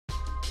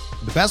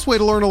The best way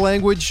to learn a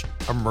language?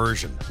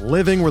 Immersion.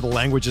 Living where the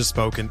language is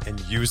spoken and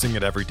using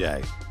it every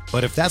day.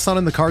 But if that's not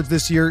in the cards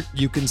this year,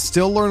 you can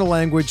still learn a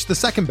language the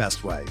second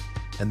best way,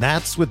 and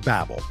that's with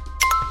Babbel.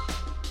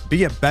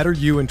 Be a better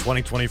you in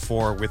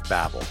 2024 with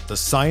Babbel, the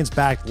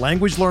science-backed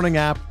language learning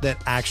app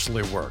that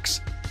actually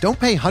works. Don't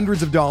pay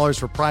hundreds of dollars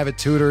for private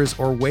tutors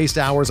or waste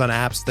hours on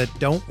apps that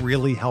don't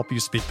really help you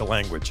speak the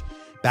language.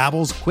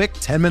 Babbel's quick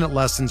 10-minute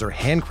lessons are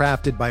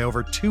handcrafted by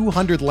over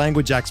 200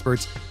 language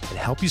experts and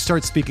help you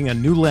start speaking a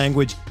new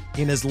language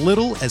in as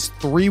little as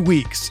 3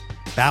 weeks.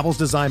 Babbel's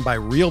designed by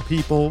real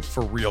people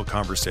for real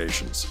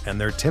conversations,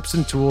 and their tips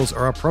and tools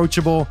are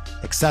approachable,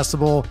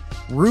 accessible,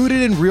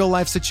 rooted in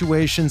real-life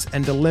situations,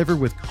 and delivered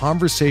with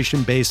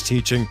conversation-based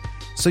teaching,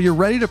 so you're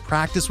ready to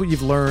practice what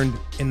you've learned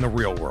in the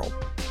real world.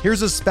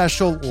 Here's a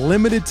special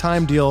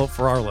limited-time deal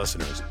for our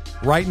listeners.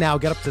 Right now,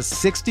 get up to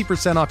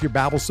 60% off your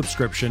Babbel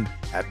subscription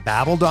at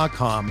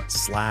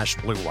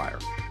babbel.com/Blue Wire.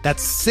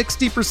 That's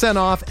 60%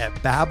 off at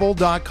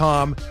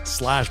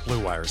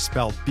babbel.com/Blue Wire,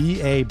 spelled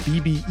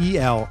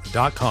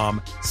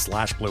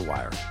BABBEL.com/Blue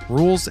Wire.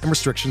 Rules and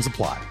restrictions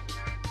apply.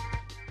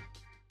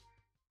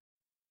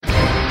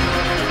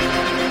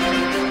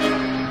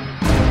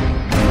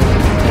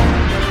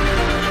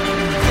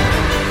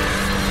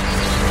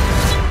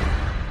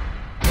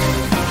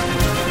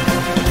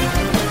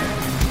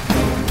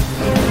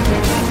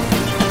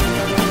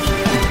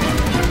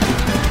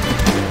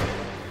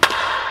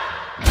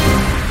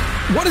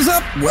 What is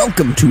up?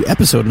 Welcome to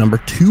episode number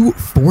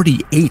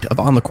 248 of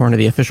On the Corner,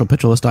 the official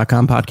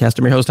PitcherList.com podcast.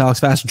 I'm your host, Alex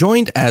Fast,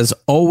 joined as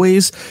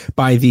always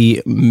by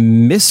the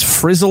Miss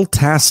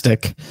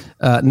Frizzle-tastic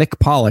Nick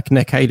Pollock.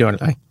 Nick, how you doing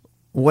today?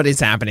 What is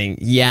happening?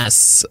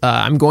 Yes,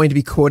 I'm going to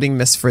be quoting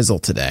Miss Frizzle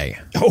today.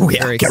 Oh,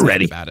 yeah, Very get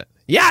ready. about it.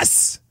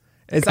 Yes!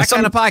 It's that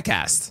kind of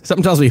podcast.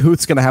 Something tells me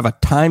Hoot's going to have a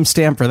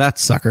timestamp for that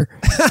sucker.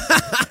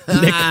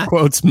 Nick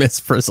quotes Miss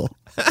Frizzle.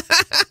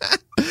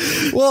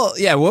 Well,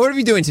 yeah, what are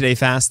we doing today,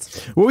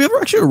 Fast? Well, we have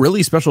actually a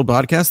really special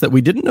podcast that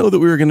we didn't know that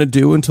we were going to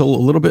do until a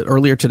little bit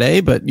earlier today,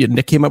 but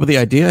Nick came up with the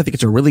idea. I think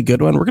it's a really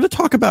good one. We're going to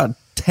talk about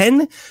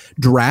 10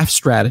 draft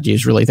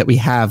strategies, really, that we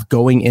have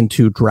going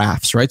into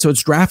drafts, right? So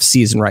it's draft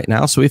season right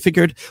now. So we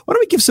figured, why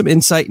don't we give some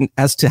insight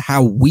as to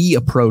how we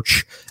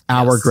approach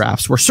our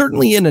drafts? We're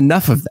certainly in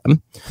enough of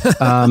them.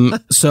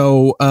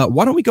 So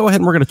why don't we go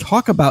ahead and we're going to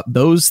talk about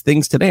those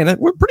things today. And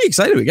we're pretty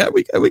excited. We got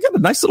a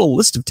nice little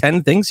list of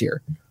 10 things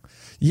here.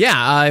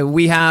 Yeah,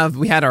 we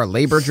had our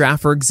labor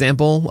draft, for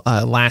example,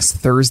 last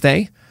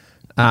Thursday,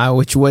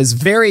 which was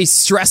very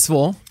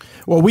stressful.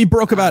 Well, we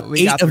broke about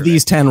 8 of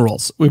these 10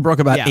 rules. We broke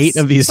about 8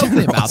 of these 10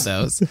 rules. About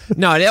those.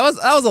 No, that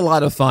was a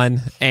lot of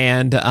fun,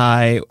 and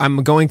I'm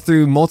going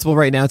through multiple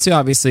right now too.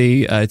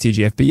 Obviously,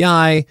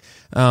 TGFBI.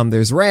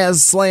 There's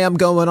Raz Slam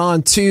going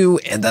on too,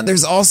 and then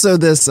there's also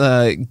this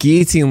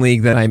Guillotine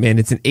League that I'm in.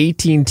 It's an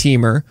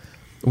 18-teamer.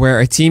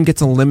 Where a team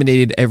gets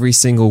eliminated every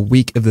single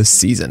week of the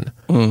season.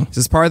 This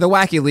is part of the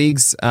Wacky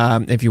Leagues.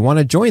 If you want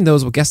to join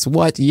those, well, guess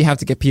what? You have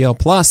to get PL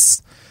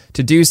Plus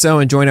to do so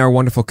and join our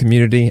wonderful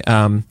community.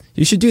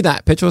 You should do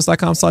that.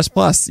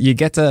 PitcherList.com/plus. You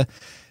get to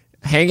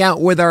hang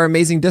out with our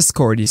amazing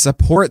Discord. You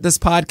support this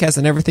podcast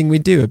and everything we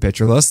do at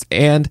PitcherList,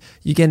 and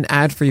you get an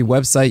ad-free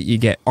website. You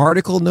get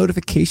article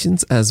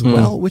notifications as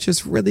well, which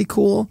is really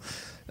cool.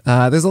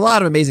 There's a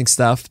lot of amazing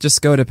stuff.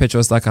 Just go to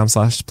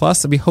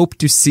PitcherList.com/plus, and we hope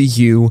to see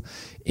you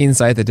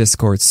inside the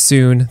Discord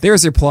soon.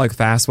 There's your plug,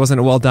 Fast. Wasn't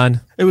it well done?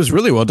 It was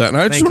really well done.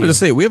 I just wanted to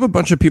say, we have a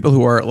bunch of people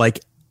who are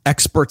like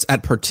experts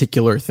at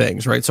particular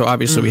things, right? So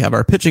obviously we have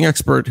our pitching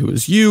expert, who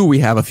is you. We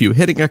have a few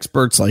hitting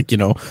experts like,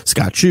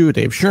 Scott Chu,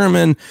 Dave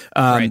Sherman,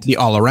 the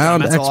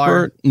all-around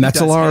expert,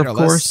 Metzelar, of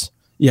course.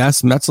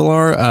 Yes,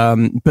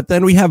 Metzelar. But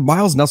then we have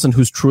Miles Nelson,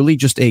 who's truly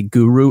just a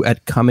guru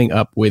at coming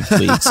up with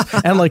leagues.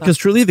 And because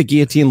truly the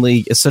Guillotine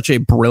League is such a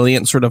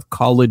brilliant sort of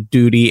Call of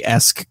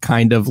Duty-esque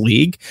kind of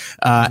league.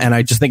 And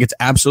I just think it's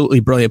absolutely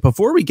brilliant.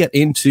 Before we get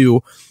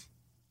into,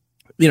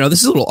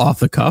 this is a little off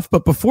the cuff,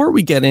 but before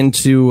we get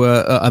into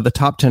the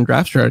top 10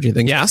 draft strategy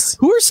things,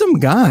 who are some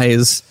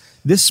guys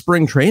this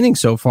spring training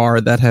so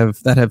far that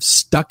have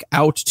stuck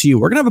out to you?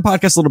 We're gonna have a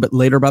podcast a little bit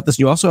later about this.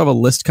 You also have a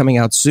list coming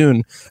out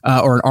soon,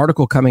 or an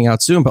article coming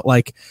out soon. But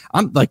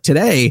I'm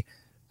today,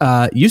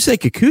 Yusei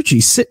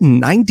Kikuchi sitting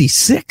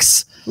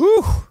 96.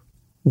 Ooh,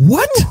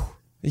 what? Ooh.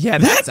 Yeah,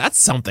 that's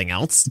something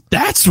else.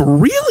 That's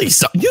really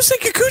something. Yusei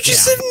Kikuchi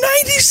sitting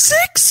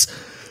 96.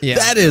 Yeah.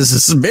 That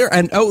is very,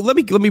 and let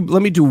me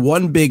do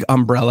one big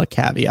umbrella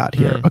caveat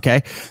here.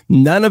 Okay.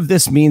 None of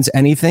this means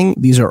anything.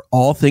 These are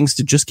all things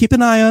to just keep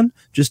an eye on,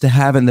 just to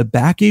have in the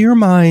back of your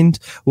mind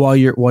while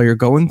you're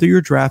going through your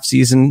draft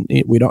season.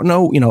 We don't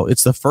know,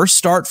 it's the first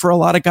start for a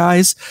lot of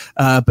guys.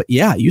 But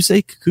yeah,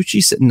 Yusei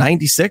Kikuchi sitting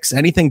 96.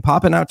 Anything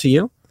popping out to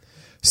you?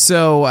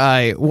 So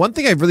one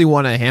thing I really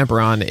want to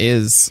hamper on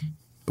is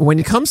when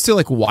it comes to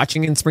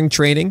watching in spring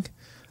training,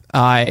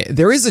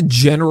 there is a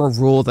general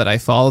rule that I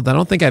follow that I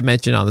don't think I've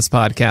mentioned on this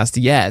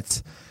podcast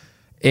yet.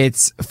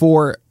 It's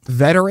for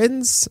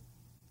veterans,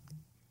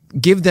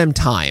 give them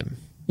time.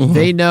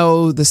 They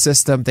know the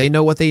system. They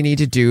know what they need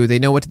to do. They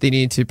know what they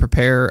need to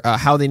prepare,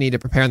 how they need to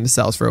prepare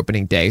themselves for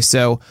opening day.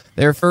 So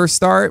their first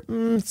start,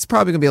 it's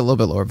probably going to be a little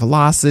bit lower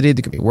velocity.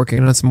 They're going to be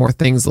working on some more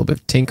things, a little bit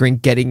of tinkering,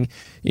 getting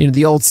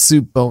the old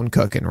soup bone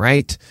cooking,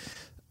 right?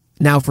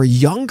 Now, for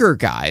younger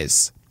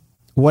guys,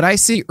 what I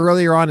see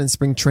earlier on in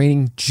spring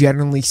training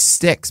generally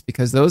sticks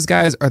because those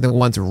guys are the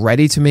ones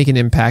ready to make an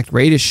impact,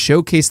 ready to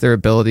showcase their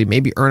ability,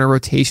 maybe earn a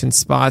rotation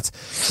spot.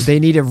 They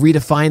need to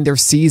redefine their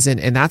season,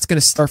 and that's going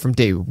to start from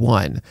day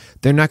one.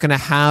 They're not going to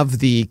have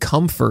the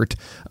comfort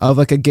of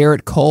like a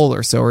Garrett Cole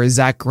or so, or a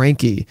Zach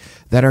Greinke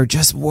that are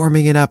just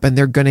warming it up, and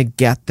they're going to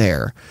get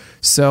there.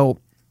 So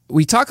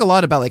we talk a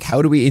lot about like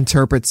how do we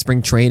interpret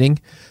spring training.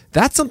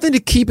 That's something to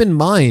keep in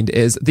mind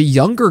is the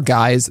younger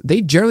guys,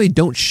 they generally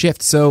don't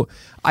shift. So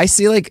I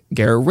see like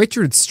Garrett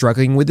Richards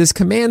struggling with his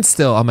command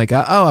still. I'm like,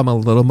 I'm a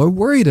little more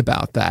worried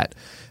about that.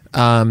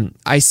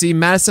 I see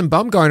Madison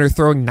Bumgarner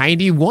throwing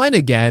 91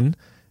 again.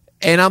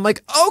 And I'm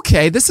like,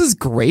 okay, this is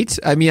great.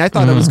 I mean, I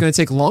thought it was going to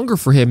take longer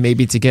for him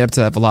maybe to get up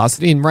to that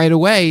velocity. And right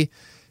away,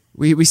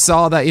 we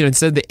saw that,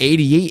 instead of the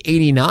 88,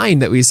 89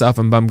 that we saw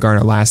from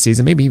Bumgarner last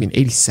season, maybe even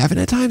 87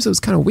 at times. It was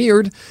kind of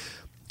weird.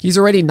 He's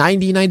already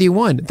 90,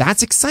 91.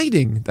 That's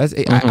exciting.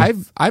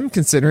 I'm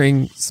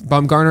considering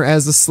Bumgarner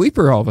as a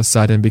sleeper all of a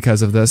sudden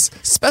because of this,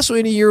 especially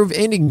in a year of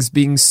innings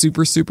being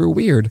super, super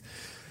weird.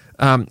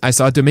 I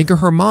saw Domingo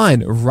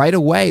Germán right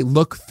away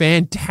look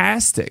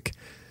fantastic.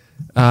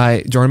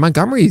 Jordan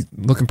Montgomery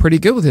looking pretty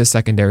good with his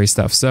secondary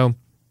stuff. So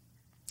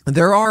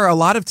there are a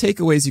lot of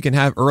takeaways you can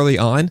have early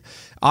on.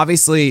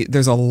 Obviously,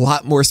 there's a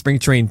lot more spring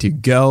training to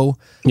go.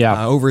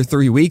 Over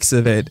 3 weeks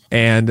of it.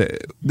 And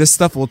this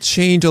stuff will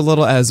change a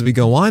little as we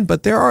go on.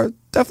 But there are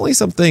definitely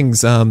some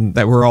things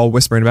that we're all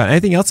whispering about.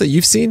 Anything else that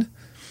you've seen?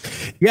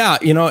 Yeah,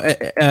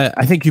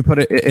 I think you put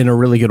it in a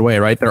really good way,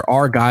 right? There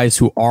are guys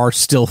who are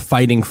still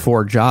fighting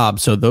for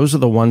jobs. So those are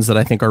the ones that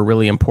I think are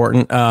really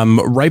important.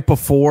 Right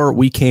before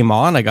we came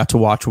on, I got to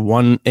watch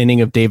one inning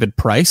of David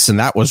Price, and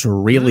that was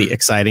really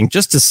exciting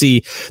just to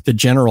see the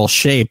general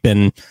shape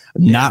and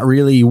not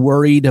really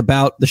worried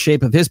about the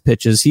shape of his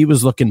pitches. He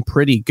was looking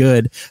pretty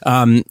good.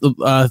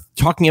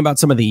 Talking about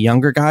some of the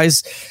younger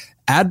guys,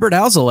 Adbert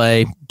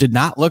Alzolay did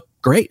not look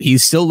great. He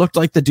still looked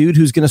like the dude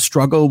who's going to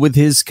struggle with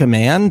his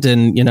command.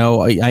 And,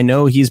 I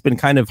know he's been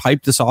kind of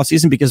hyped this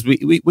offseason because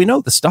we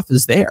know the stuff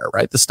is there,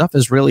 right? The stuff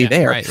is really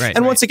there. Right,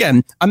 and once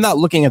again, I'm not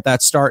looking at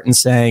that start and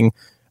saying,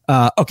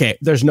 okay,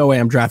 there's no way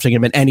I'm drafting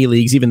him in any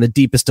leagues, even the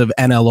deepest of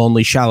NL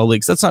only shallow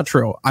leagues. That's not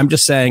true. I'm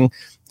just saying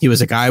he was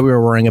a guy we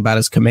were worrying about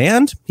his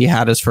command. He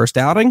had his first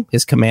outing.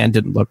 His command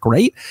didn't look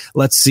great.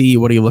 Let's see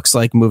what he looks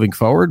like moving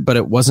forward, but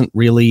it wasn't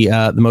really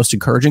the most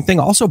encouraging thing.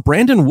 Also,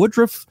 Brandon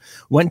Woodruff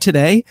went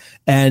today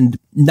and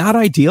not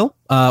ideal.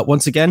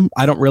 Once again,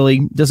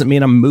 doesn't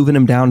mean I'm moving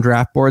him down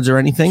draft boards or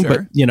anything,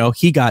 but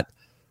he got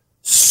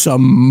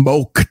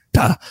smoked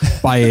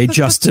by a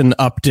Justin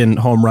Upton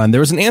home run. There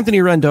was an Anthony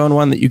Rendon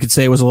one that you could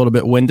say was a little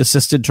bit wind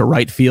assisted to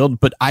right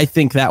field, but I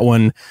think that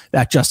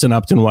Justin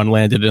Upton one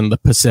landed in the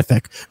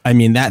Pacific. I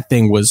mean, that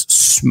thing was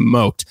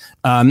smoked.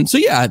 So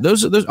yeah,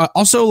 those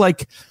also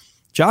like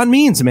John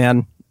Means,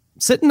 man,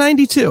 sitting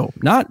 92.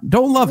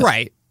 Don't love it.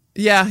 Right.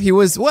 Yeah, he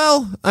was.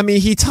 Well, I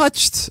mean, he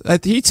touched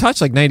like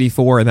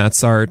 94 in that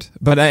start,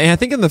 but I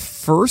think in the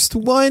first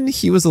one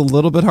he was a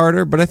little bit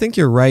harder. But I think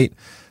you're right.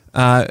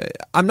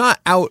 I'm not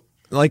out.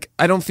 Like,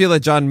 I don't feel that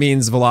John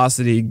Means'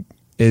 velocity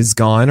is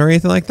gone or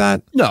anything like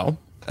that. No.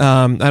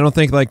 I don't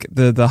think like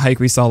the hike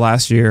we saw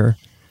last year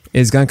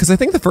is gone because I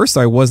think the first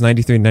start was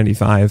 93,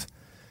 95.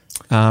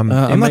 I'm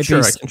not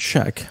sure. I can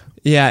check.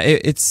 Yeah,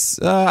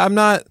 it's. I'm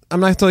not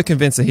totally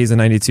convinced that he's a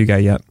 92 guy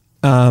yet.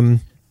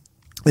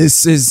 His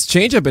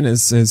changeup and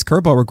his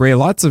curveball were great.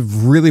 Lots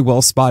of really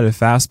well spotted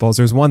fastballs.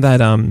 There's one that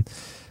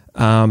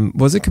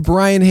was it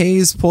Brian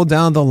Hayes pulled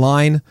down the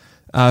line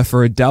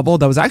for a double.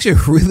 That was actually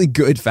a really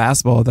good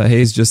fastball that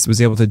Hayes just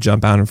was able to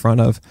jump out in front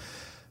of.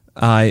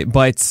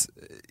 But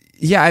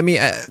yeah, I mean,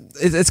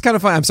 it's kind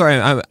of fun. I'm sorry.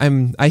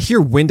 I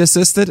hear wind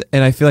assisted,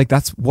 and I feel like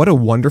that's what a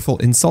wonderful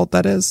insult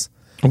that is.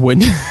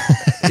 Wind.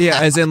 Yeah,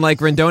 as in like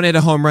Rendon hit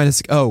a home run.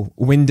 It's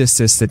wind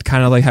assisted,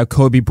 kind of like how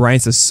Kobe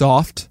Bryant is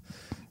soft.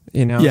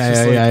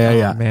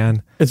 Yeah.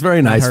 Man, it's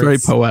very nice, very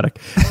poetic.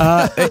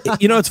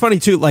 It's funny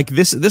too. Like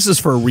this is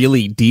for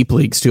really deep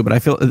leagues too. But I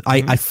feel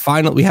I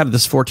finally we had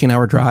this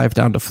 14-hour drive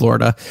down to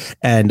Florida,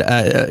 and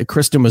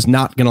Kristen was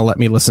not going to let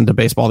me listen to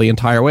baseball the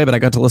entire way, but I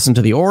got to listen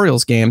to the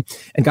Orioles game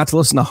and got to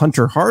listen to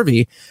Hunter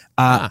Harvey.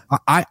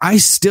 I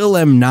still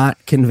am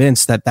not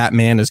convinced that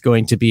man is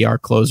going to be our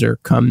closer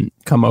come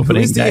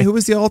opening day. Who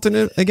was the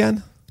alternate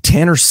again?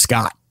 Tanner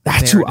Scott.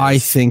 That's who I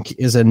think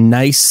is a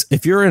nice,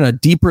 if you're in a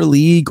deeper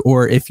league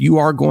or if you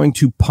are going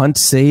to punt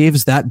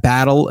saves, that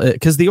battle,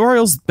 because the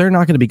Orioles, they're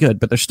not going to be good,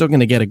 but they're still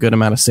going to get a good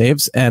amount of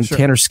saves, and sure.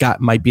 Tanner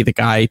Scott might be the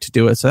guy to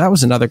do it. So that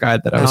was another guy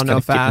that I was kind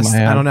of fast.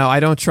 I don't know. I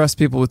don't trust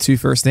people with two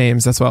first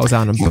names. That's why I was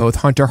on them both,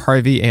 Hunter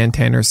Harvey and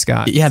Tanner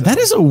Scott. Yeah, so. that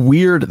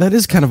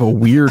is kind of a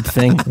weird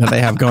thing that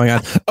they have going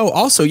on. Oh,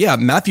 also, yeah,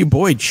 Matthew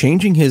Boyd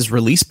changing his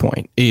release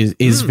point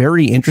is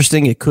very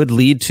interesting. It could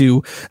lead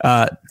to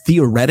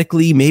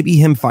theoretically, maybe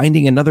him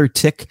finding another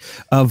tick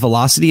of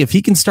velocity. If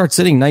he can start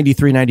sitting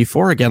 93,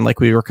 94 again, like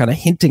we were kind of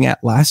hinting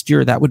at last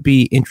year, that would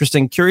be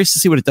interesting. Curious to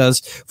see what it does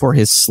for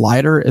his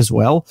slider as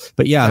well.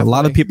 But yeah, definitely. A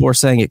lot of people are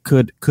saying it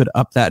could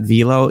up that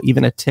velo.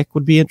 Even a tick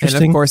would be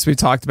interesting. And of course, we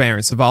talked about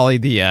Aaron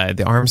Savali,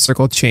 the arm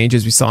circle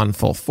changes we saw in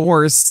full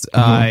force.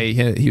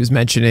 He was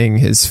mentioning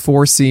his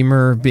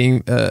four-seamer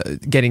being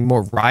getting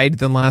more ride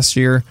than last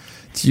year,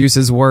 to use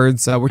his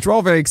words, which we're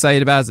all very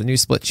excited about. As a new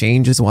split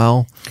change as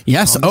well.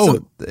 Yes.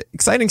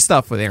 Exciting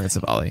stuff with Aaron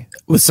Savali.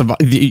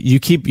 You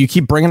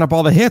keep bringing up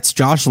all the hits.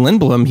 Josh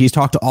Lindblom, he's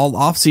talked all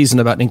offseason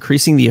about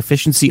increasing the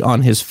efficiency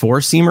on his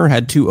four-seamer.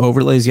 Had 2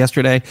 overlays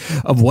yesterday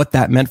of what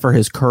that meant for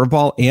his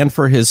curveball and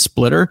for his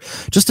splitter.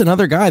 Just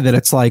another guy that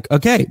it's like,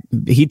 okay,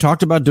 he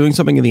talked about doing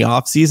something in the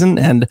offseason,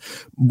 and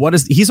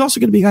he's also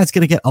going to be a guy that's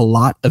going to get a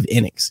lot of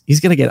innings. He's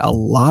going to get a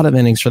lot of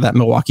innings for that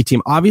Milwaukee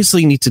team.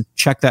 Obviously, you need to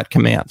check that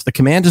command. The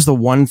command is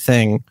the one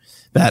thing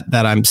that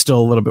I'm still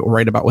a little bit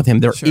worried about with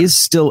him. There is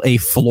still a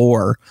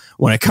floor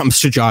when it comes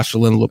to Josh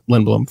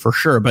Lindblom for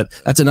sure, but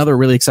that's another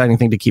really exciting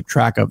thing to keep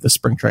track of this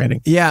spring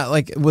training. Yeah,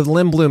 like with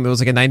Lindblom, it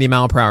was like a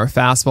 90-mile-per-hour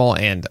fastball,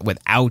 and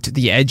without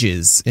the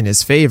edges in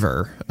his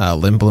favor,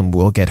 Lindblom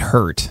will get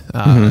hurt.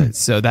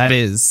 So that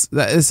is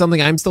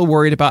something I'm still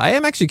worried about. I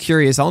am actually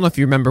curious. I don't know if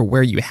you remember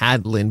where you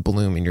had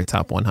Lindblom in your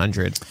top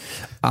 100.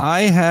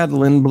 I had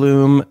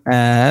Lindblom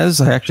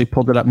as, I actually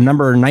pulled it up,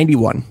 number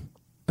 91.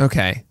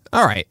 Okay.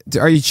 All right.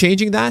 Are you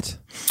changing that?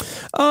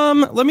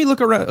 Let me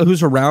look around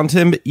who's around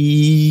him.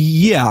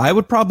 Yeah, I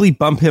would probably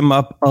bump him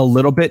up a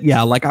little bit.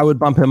 Yeah, like I would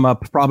bump him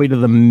up probably to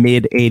the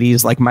mid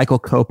 80s. Like Michael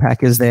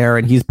Kopech is there,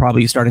 and he's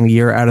probably starting the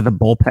year out of the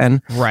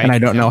bullpen. Right. And I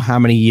don't know how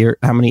many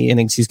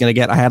innings he's going to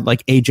get. I had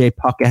like AJ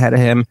Puck ahead of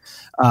him,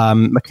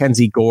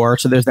 Mackenzie Gore.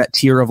 So there's that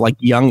tier of like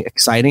young,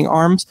 exciting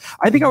arms.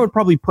 I think I would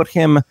probably put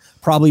him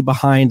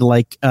behind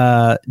like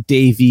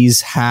Davies,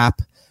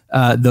 Happ.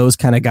 Those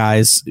kind of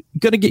guys,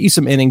 going to get you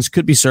some innings,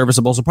 could be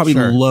serviceable. So probably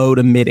low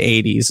to mid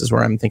 80s is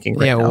where I'm thinking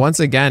right now. Well, once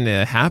again,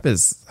 Happ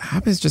is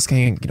just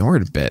getting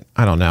ignored a bit.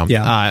 I don't know.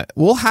 Yeah.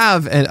 We'll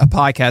have a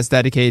podcast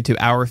dedicated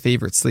to our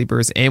favorite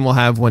sleepers, and we'll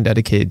have one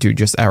dedicated to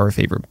just our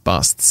favorite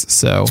busts.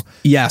 So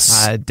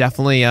yes,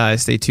 definitely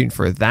stay tuned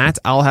for that.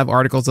 I'll have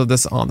articles of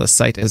this on the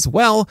site as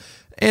well.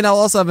 And I'll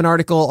also have an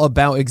article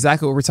about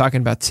exactly what we're talking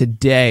about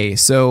today.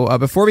 So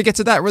before we get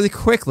to that really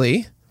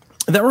quickly.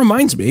 That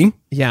reminds me.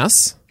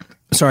 Yes.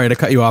 Sorry to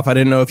cut you off. I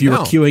didn't know if you were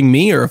cueing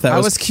me or if that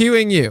was... I was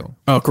cueing you.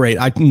 Oh, great.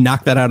 I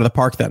knocked that out of the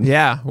park then.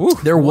 Yeah. Ooh,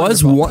 there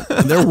was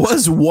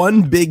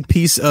one big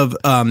piece of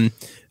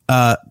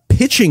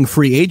pitching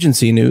free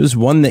agency news,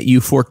 one that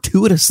you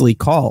fortuitously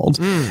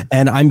called.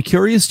 And I'm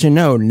curious to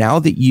know, now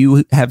that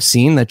you have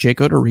seen that Jake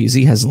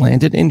Odorizzi has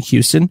landed in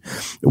Houston,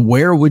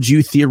 where would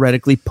you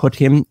theoretically put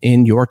him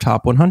in your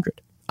top 100?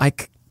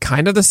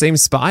 Kind of the same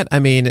spot. I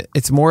mean,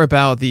 it's more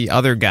about the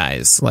other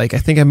guys. Like, I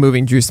think I'm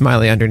moving Drew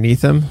Smiley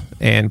underneath him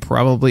and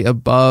probably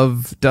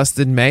above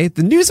Dustin May.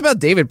 The news about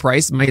David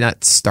Price might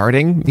not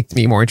starting makes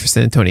me more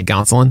interested in Tony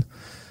Gonsolin.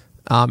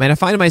 And I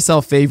find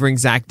myself favoring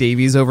Zach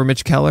Davies over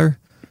Mitch Keller.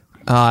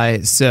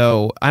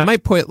 So I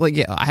might put,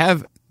 I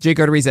have Jake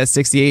Odorizzi at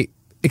 68,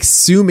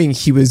 assuming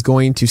he was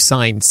going to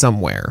sign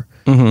somewhere.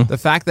 The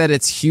fact that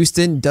it's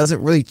Houston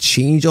doesn't really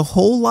change a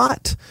whole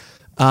lot.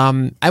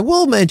 I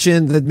will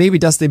mention that maybe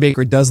Dusty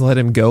Baker does let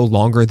him go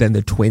longer than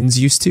the Twins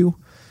used to.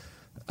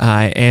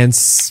 But at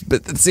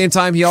the same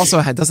time, he also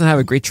doesn't have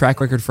a great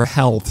track record for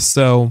health.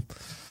 So,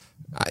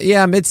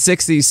 mid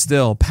 60s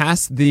still,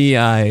 past the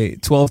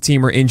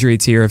 12-teamer injury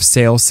tier of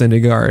Sale,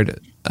 Syndergaard,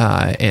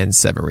 and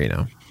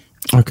Severino.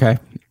 Okay.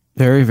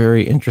 Very,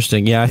 very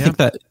interesting. Yeah, I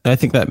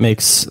think that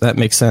makes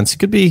sense. It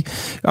could be.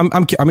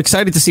 I'm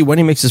excited to see when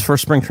he makes his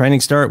first spring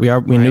training start.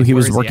 We knew he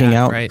was working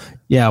out. Right.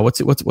 Yeah.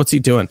 What's he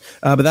doing?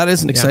 But that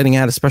is an exciting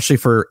ad, especially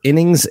for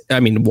innings. I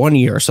mean, 1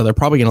 year, so they're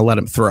probably going to let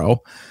him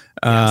throw.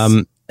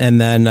 And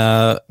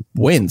then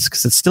wins,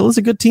 because it still is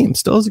a good team.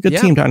 Still is a good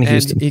team down in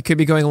Houston. He could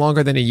be going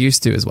longer than he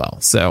used to as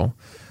well. So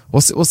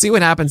we'll see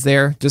what happens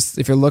there. Just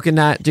if you're looking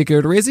at Jake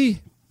Odorizzi,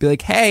 be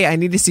like, hey, I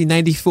need to see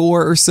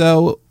 94 or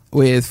so.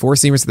 With four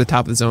seamers at the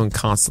top of the zone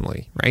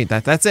constantly, right?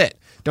 That's it.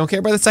 Don't care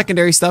about the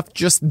secondary stuff.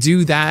 Just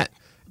do that,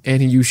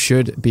 and you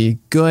should be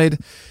good.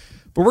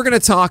 But we're going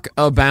to talk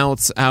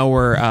about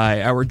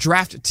our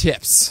draft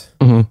tips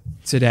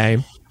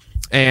today.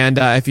 And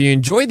if you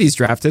enjoy these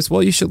draft tips,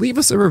 well, you should leave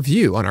us a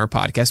review on our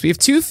podcast. We have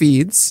 2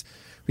 feeds.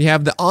 We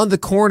have the On the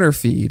Corner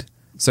feed.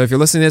 So if you're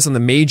listening to this on the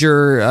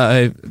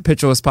major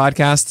Pitcher List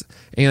podcast,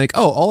 and you're like,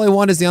 oh, all I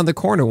want is the On the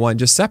Corner one,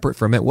 just separate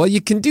from it. Well,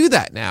 you can do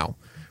that now.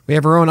 We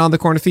have our own On the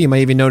Corner feed. You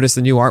might even notice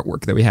the new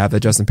artwork that we have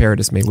that Justin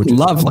Paradis made, which is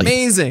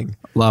amazing.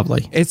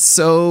 Lovely. It's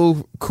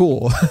so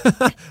cool.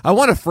 I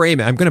want to frame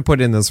it. I'm going to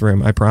put it in this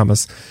room, I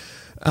promise.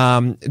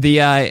 And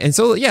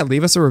so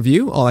leave us a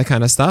review, all that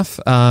kind of stuff.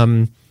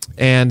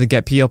 And to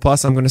get PL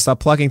Plus, I'm going to stop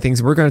plugging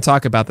things. We're going to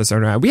talk about this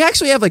right now. We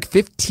actually have like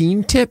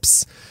 15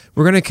 tips.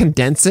 We're going to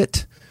condense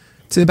it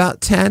to about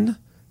 10.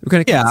 We're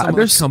going to get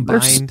there's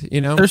combined,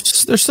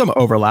 there's some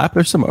overlap.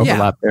 There's some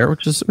overlap there,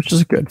 which is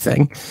a good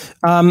thing.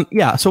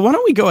 So why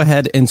don't we go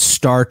ahead and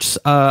start?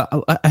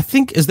 I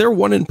think, is there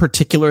one in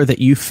particular that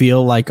you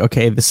feel like,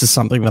 okay, this is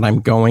something that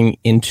I'm going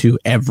into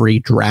every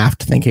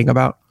draft thinking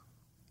about?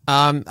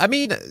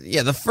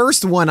 The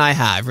first one I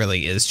have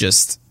really is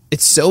just,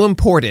 it's so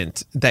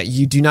important that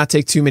you do not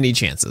take too many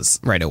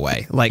chances right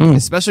away. Like,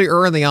 especially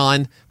early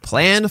on,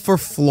 plan for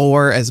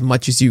floor as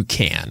much as you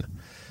can.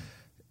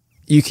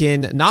 You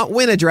can not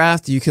win a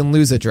draft, you can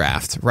lose a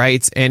draft,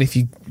 right? And if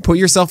you put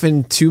yourself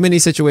in too many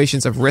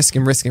situations of risk,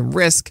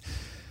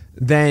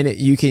 then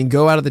you can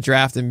go out of the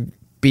draft and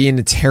be in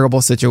a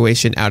terrible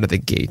situation out of the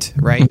gate,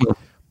 right?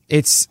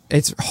 It's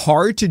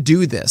hard to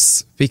do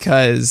this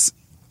because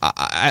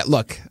I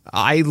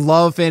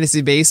love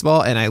fantasy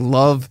baseball and I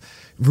love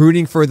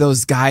rooting for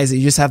those guys that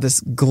you just have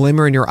this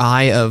glimmer in your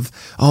eye of,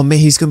 oh man,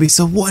 he's going to be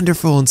so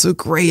wonderful and so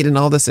great and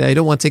all this. I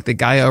don't want to take the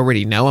guy I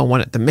already know. I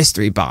want the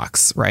mystery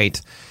box, right?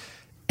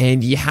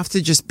 And you have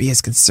to just be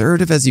as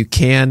conservative as you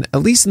can,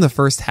 at least in the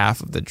first half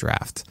of the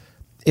draft.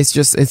 It's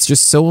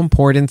just so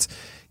important.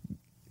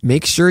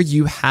 Make sure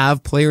you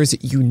have players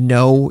that you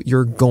know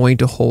you're going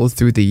to hold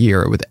through the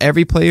year. With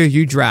every player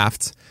you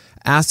draft,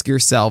 ask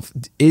yourself,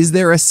 is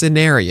there a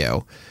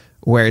scenario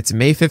where it's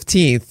May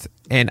 15th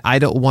and I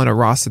don't want to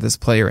roster this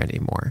player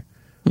anymore?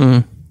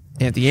 And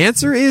if the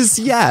answer is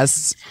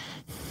yes,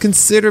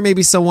 consider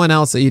maybe someone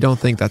else that you don't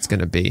think that's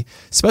going to be,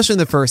 especially in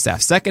the first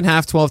half. Second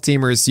half,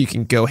 12-teamers, you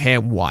can go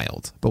ham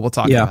wild, but we'll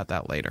talk about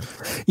that later.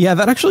 Yeah,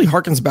 that actually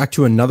harkens back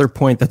to another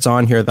point that's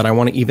on here that I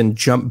want to even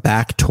jump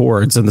back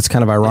towards, and it's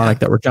kind of ironic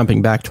that we're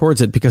jumping back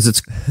towards it because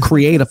it's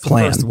create a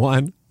plan. The first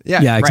one. Yeah,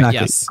 exactly. Right,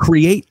 yes.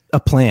 Create a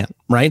plan,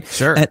 right?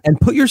 Sure.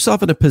 And put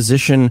yourself in a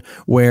position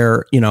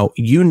where,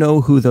 you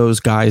know who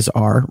those guys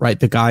are, right?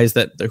 The guys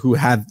who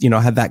have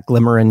that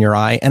glimmer in your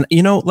eye. And,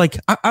 like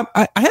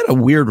I had a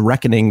weird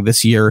reckoning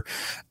this year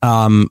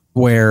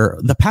where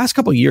the past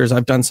couple of years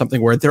I've done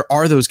something where there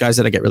are those guys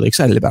that I get really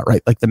excited about,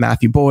 right? Like the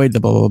Matthew Boyd, the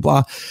blah, blah,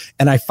 blah.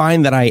 And I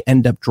find that I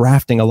end up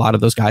drafting a lot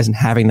of those guys and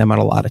having them on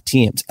a lot of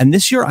teams. And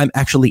this year I'm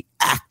actually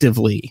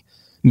actively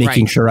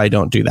making sure I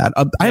don't do that.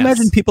 I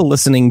imagine people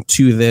listening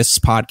to this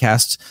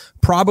podcast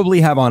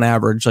probably have on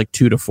average like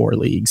 2 to 4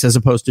 leagues as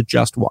opposed to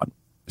just one.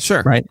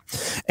 Sure. Right.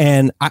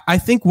 And I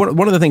think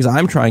one of the things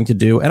I'm trying to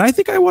do, and I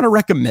think I want to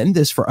recommend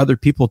this for other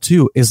people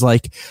too, is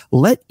like,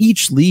 let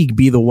each league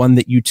be the one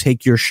that you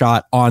take your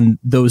shot on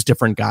those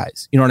different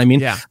guys. You know what I mean?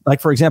 Yeah. Like,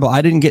 for example,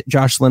 I didn't get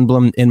Josh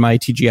Lindblom in my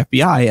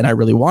TGFBI and I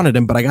really wanted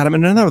him, but I got him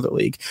in another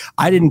league.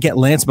 I didn't get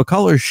Lance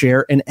McCullers'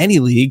 share in any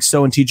league.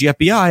 So in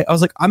TGFBI, I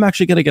was like, I'm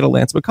actually going to get a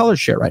Lance McCullers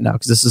share right now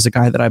because this is a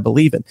guy that I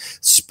believe in.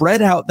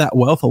 Spread out that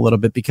wealth a little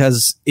bit,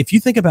 because if you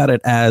think about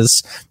it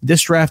as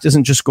this draft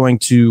isn't just going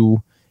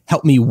to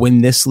help me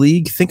win this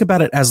league, think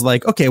about it as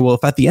like, okay, well,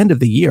 if at the end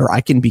of the year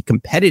I can be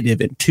competitive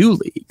in 2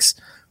 leagues,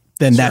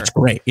 then that's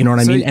great. You know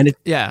what I mean?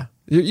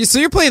 And so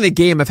you're playing the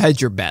game of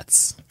hedge your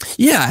bets.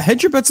 Yeah,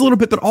 hedge your bets a little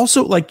bit, but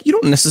also like you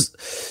don't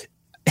necessarily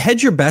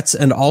hedge your bets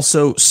and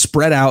also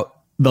spread out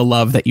the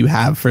love that you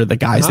have for the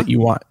guys that you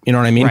want. You know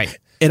what I mean? Right.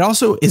 It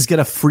also is going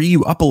to free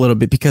you up a little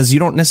bit because you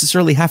don't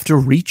necessarily have to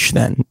reach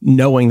then,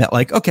 knowing that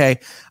like, okay,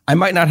 I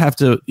might not have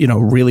to,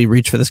 really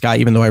reach for this guy,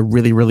 even though I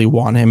really, really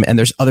want him. And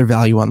there's other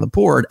value on the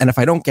board. And if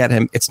I don't get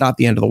him, it's not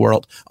the end of the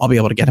world. I'll be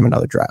able to get him in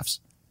other drafts.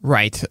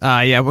 Right.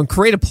 When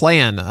create a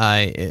plan,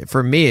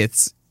 for me,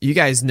 it's, you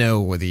guys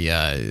know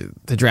the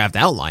draft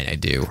outline I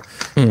do,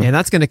 and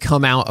that's going to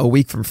come out a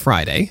week from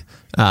Friday.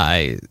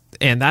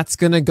 And that's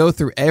going to go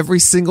through every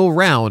single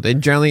round,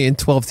 and generally in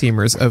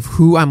 12-teamers, of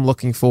who I'm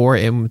looking for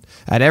and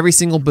at every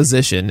single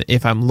position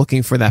if I'm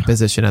looking for that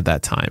position at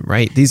that time,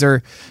 right? These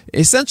are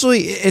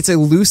essentially, it's a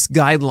loose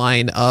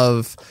guideline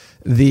of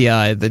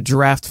the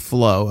draft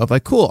flow of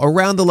like, cool,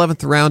 around the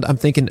 11th round, I'm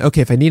thinking,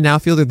 okay, if I need an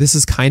outfielder, this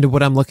is kind of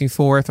what I'm looking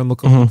for. If I'm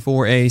looking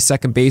for a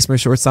second baseman,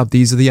 shortstop,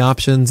 these are the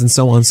options, and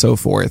so on and so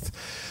forth.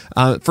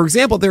 For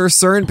example, there are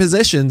certain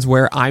positions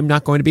where I'm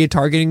not going to be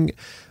targeting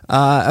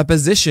a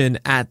position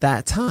at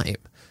that time.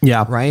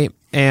 Yeah. Right.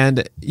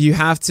 And you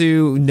have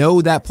to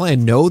know that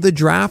plan, know the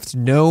draft,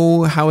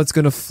 know how it's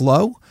going to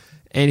flow.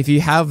 And if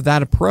you have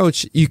that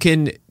approach, you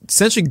can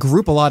essentially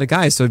group a lot of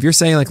guys. So if you're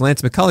saying like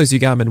Lance McCullers, you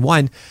got him in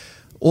 1.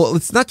 Well,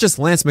 it's not just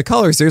Lance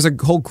McCullers. There's a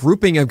whole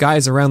grouping of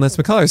guys around Lance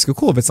McCullers. So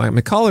cool. If it's like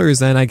McCullers,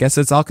 then I guess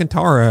it's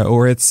Alcantara,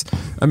 or it's,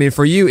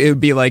 for you, it would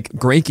be like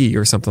Greinke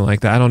or something like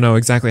that. I don't know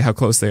exactly how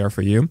close they are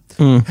for you.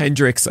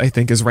 Hendricks, I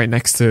think, is right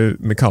next to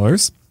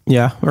McCullers.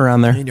 Yeah,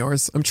 around there. And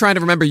yours. I'm trying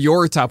to remember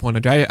your top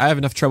 100. I have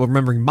enough trouble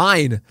remembering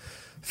mine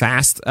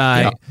fast.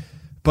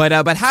 But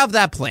have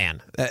that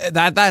plan.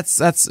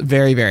 That's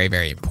very, very,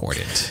 very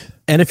important.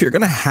 And if you're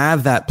going to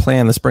have that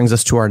plan, this brings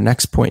us to our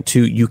next point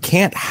too. You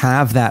can't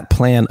have that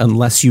plan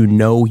unless you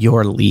know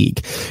your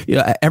league.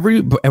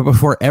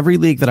 Before every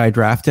league that I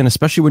draft in,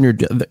 especially when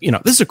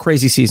this is a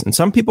crazy season.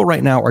 Some people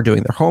right now are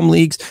doing their home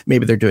leagues.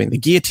 Maybe they're doing the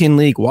Guillotine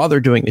League while they're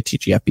doing the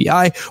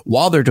TGFBI,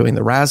 while they're doing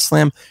the Raz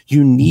Slam.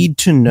 You need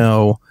to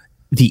know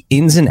the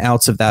ins and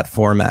outs of that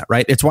format,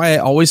 right? It's why I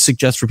always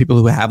suggest for people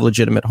who have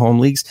legitimate home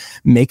leagues,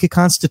 make a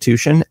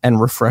constitution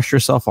and refresh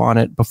yourself on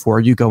it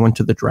before you go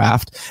into the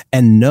draft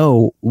and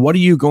know what are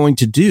you going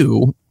to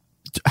do.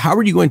 How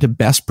are you going to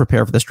best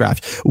prepare for this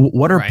draft?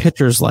 What are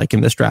pitchers like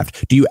in this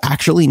draft? Do you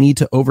actually need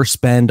to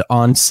overspend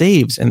on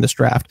saves in this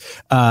draft?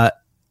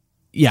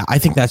 Yeah, I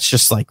think that's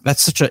just like,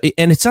 that's such a,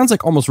 and it sounds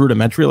like almost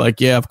rudimentary. Like,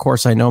 yeah, of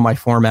course I know my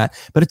format,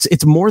 but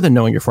it's more than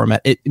knowing your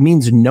format. It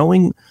means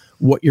knowing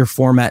what your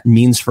format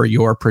means for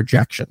your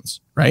projections,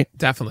 right?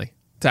 Definitely.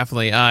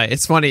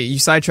 It's funny. You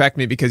sidetracked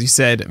me because you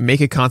said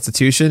make a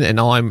constitution, and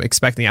all I'm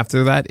expecting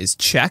after that is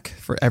check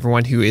for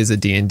everyone who is a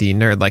D&D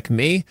nerd like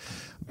me.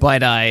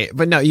 But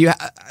no,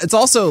 it's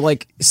also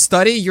like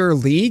study your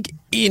league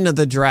in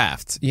the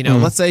draft. You know,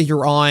 let's say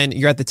you're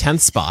at the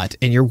 10th spot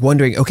and you're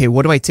wondering, okay,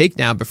 what do I take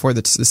now before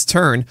this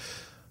turn?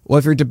 Well,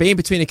 if you're debating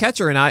between a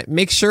catcher or not,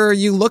 make sure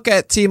you look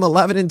at team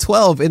 11 and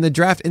 12 in the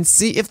draft and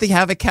see if they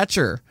have a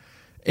catcher.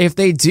 If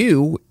they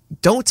do,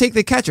 don't take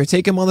the catcher.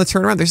 Take him on the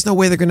turnaround. There's no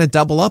way they're going to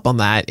double up on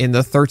that in the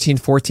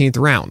 13th, 14th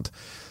round.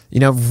 You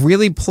know,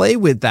 really play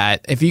with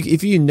that. If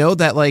you know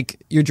that,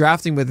 like, you're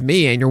drafting with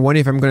me and you're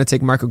wondering if I'm going to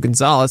take Marco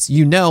Gonzalez,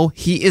 you know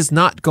he is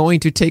not going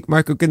to take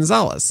Marco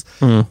Gonzalez.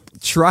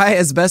 Try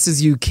as best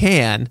as you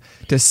can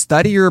to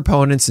study your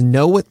opponents,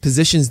 know what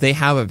positions they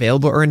have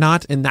available or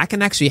not, and that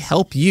can actually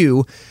help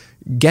you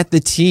get the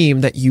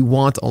team that you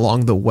want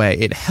along the way.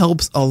 It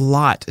helps a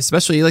lot,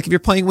 especially like if you're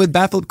playing with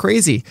Baffled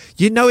Crazy.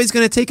 You know he's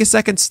going to take a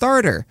second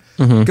starter.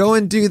 Go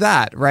and do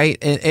that, right?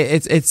 And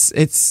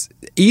it's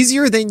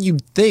easier than you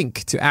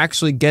think to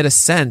actually get a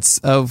sense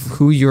of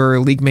who your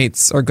league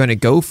mates are going to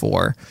go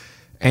for.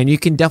 And you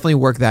can definitely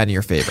work that in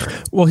your favor.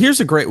 Well,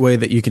 here's a great way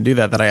that you can do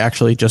that I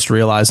actually just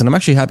realized, and I'm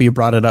actually happy you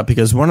brought it up,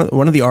 because one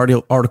of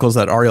the articles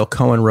that Ariel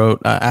Cohen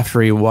wrote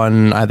after he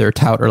won either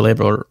Tout or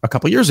Labor a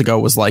couple years ago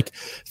was like,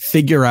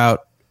 figure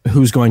out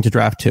who's going to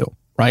draft two,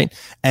 right?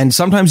 And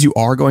sometimes you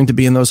are going to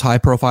be in those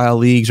high-profile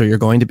leagues, or you're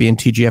going to be in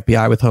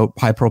TGFBI with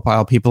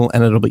high-profile people,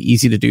 and it'll be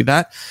easy to do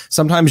that.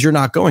 Sometimes you're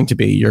not going to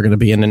be. You're going to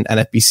be in an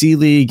NFBC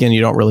league, and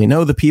you don't really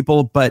know the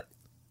people, but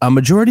a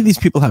majority of these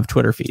people have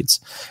Twitter feeds,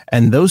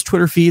 and those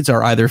Twitter feeds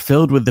are either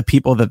filled with the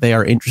people that they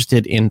are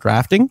interested in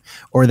drafting,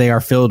 or they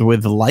are filled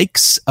with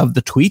likes of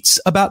the tweets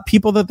about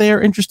people that they are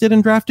interested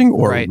in drafting,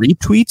 or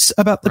retweets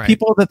about the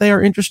people that they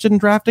are interested in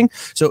drafting.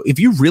 So if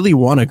you really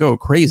want to go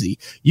crazy,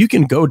 you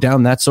can go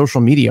down that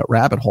social media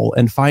rabbit hole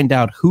and find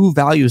out who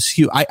values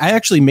who. I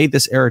actually made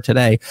this error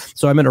today.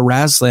 So I'm in a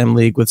Razslam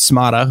league with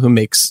Smada, who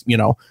makes,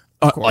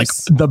 like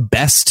the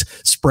best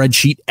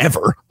spreadsheet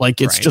ever. Like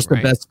it's just the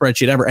best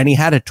spreadsheet ever. And he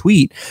had a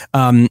tweet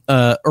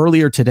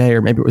earlier today,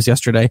 or maybe it was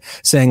yesterday,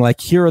 saying like,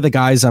 here are the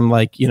guys I'm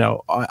like,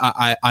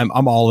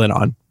 I'm all in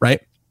on,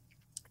 right?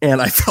 And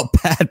I felt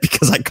bad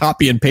because I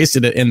copy and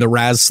pasted it in the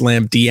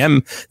Razslam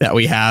DM that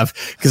we have.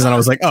 Because then I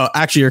was like, oh,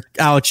 actually,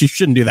 Alex, you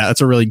shouldn't do that.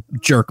 That's a really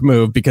jerk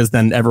move, because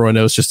then everyone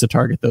knows just to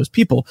target those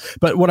people.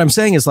 But what I'm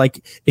saying is,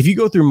 like, if you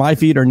go through my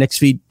feed or Nick's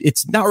feed,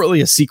 it's not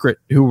really a secret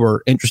who we're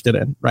interested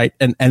in, right?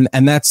 And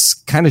that's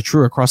kind of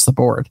true across the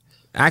board.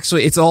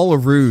 Actually, it's all a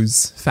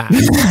ruse, fact.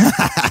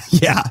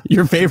 Yeah,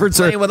 your favorites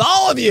are with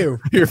all of you.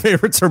 Your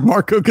favorites are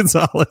Marco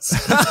Gonzalez,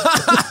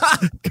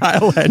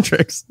 Kyle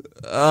Hendricks.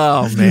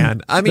 Oh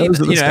man, I mean,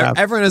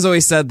 everyone has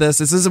always said this.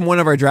 This isn't one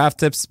of our draft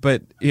tips,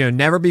 but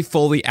never be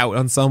fully out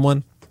on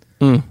someone.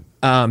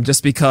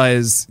 Just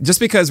because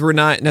we're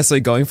not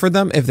necessarily going for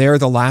them. If they're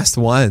the last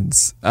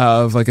ones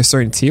of like a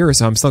certain tier,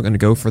 so I'm still going to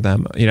go for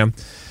them.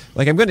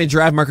 Like I'm going to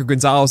draft Marco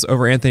Gonzalez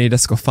over Anthony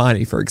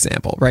DeSclafani, for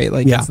example, right?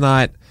 Like it's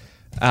not.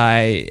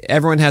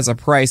 Everyone has a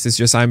price. It's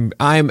just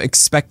I'm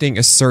expecting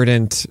a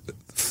certain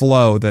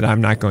flow that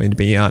I'm not going to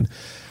be on.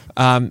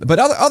 But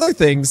other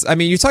things, I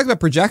mean, you talk about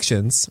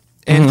projections,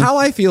 and how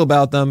I feel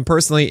about them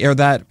personally are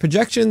that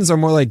projections are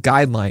more like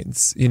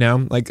guidelines,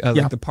 like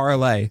the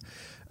parlay.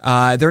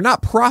 They're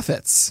not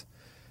profits.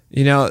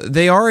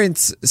 They aren't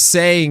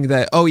saying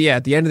that, oh yeah,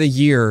 at the end of the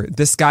year,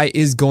 this guy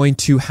is going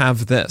to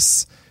have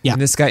this. Yeah.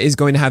 And this guy is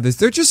going to have this.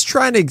 They're just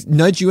trying to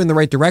nudge you in the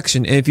right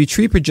direction. And if you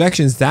treat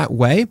projections that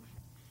way,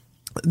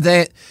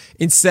 that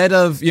instead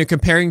of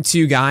comparing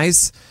two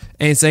guys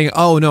and saying,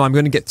 oh no, I'm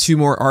going to get 2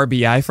 more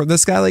RBI from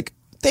this guy, like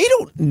they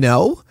don't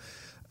know.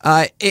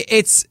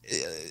 It's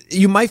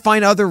you might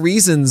find other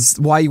reasons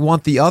why you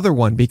want the other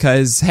one,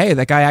 because hey,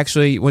 that guy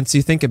actually, once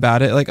you think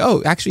about it, like,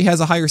 oh, actually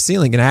has a higher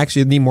ceiling, and I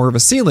actually need more of a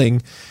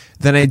ceiling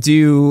than I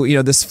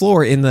do this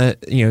floor in the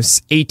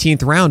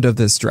 18th round of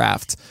this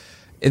draft.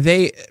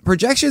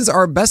 Projections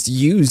are best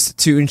used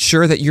to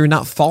ensure that you're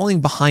not falling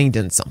behind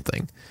in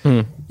something.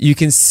 You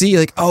can see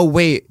like, oh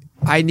wait,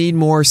 I need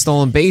more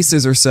stolen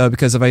bases or so,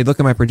 because if I look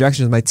at my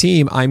projections, my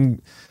team,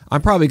 I'm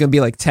probably going to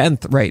be like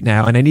 10th right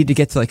now, and I need to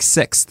get to like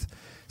 6th.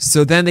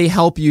 So then they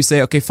help you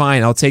say, okay,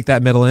 fine, I'll take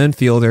that middle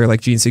infielder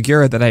like Gene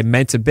Segura that I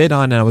meant to bid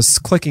on, and I was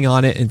clicking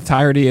on it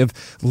entirety of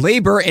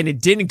labor, and it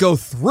didn't go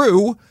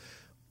through.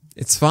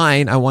 It's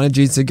fine. I wanted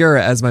Gene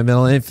Segura as my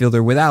middle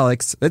infielder with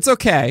Alex. It's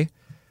okay.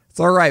 It's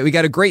all right. We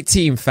got a great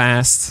team,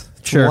 Fast.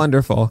 It's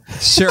wonderful.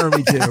 Sure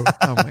we do.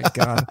 Oh my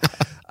God.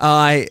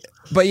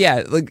 But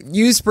yeah, like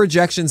use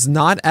projections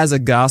not as a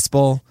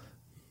gospel,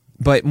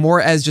 but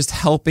more as just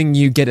helping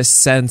you get a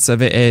sense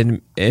of it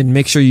and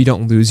make sure you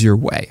don't lose your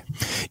way.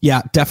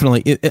 Yeah,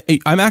 definitely.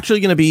 I'm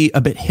actually going to be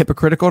a bit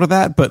hypocritical to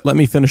that, but let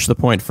me finish the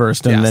point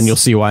first, and then you'll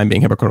see why I'm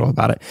being hypocritical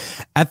about it.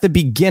 At the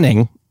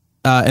beginning,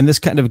 and this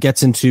kind of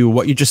gets into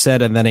what you just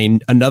said, and then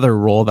another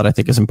rule that I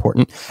think is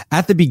important.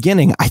 At the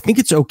beginning, I think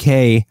it's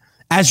okay,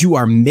 as you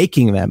are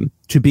making them,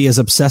 to be as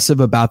obsessive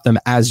about them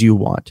as you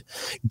want.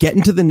 Get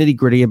into the nitty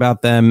gritty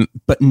about them,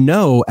 but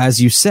know, as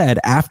you said,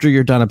 after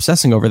you're done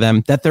obsessing over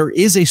them, that there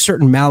is a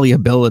certain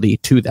malleability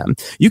to them.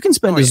 You can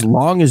spend as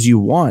long as you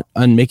want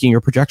on making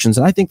your projections,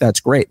 and I think that's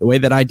great. The way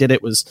that I did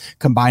it was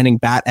combining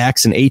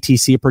BAT-X and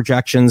ATC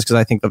projections, because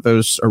I think that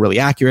those are really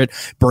accurate,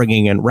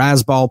 bringing in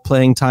Razzball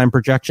playing time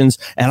projections,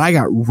 and I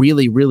got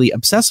really, really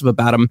obsessive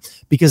about them,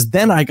 because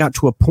then I got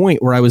to a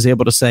point where I was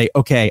able to say,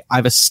 okay,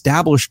 I've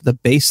established the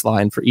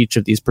baseline for each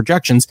of these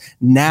projections.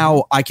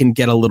 Now I can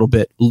get a little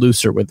bit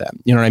looser with them.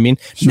 You know what I mean?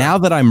 Sure. Now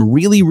that I'm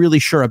really, really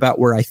sure about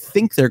where I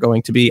think they're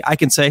going to be, I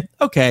can say,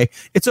 okay,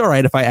 it's all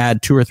right if I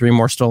add 2 or 3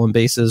 more stolen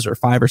bases or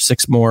 5 or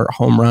 6 more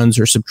home runs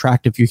or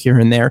subtract a few here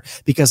and there,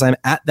 because I'm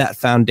at that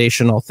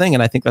foundational thing.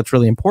 And I think that's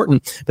really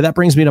important. But that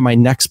brings me to my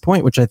next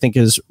point, which I think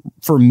is,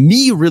 for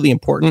me, really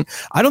important.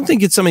 I don't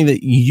think it's something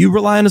that you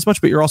rely on as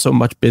much, but you're also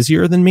much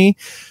busier than me.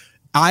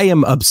 I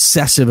am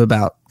obsessive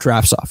about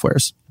draft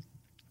softwares.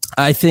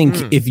 I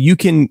think if you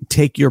can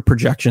take your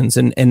projections,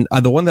 and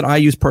the one that I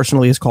use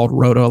personally is called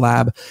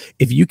RotoLab.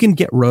 If you can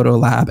get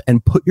RotoLab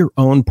and put your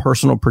own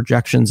personal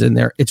projections in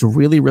there, it's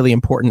really, really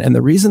important. And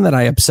the reason that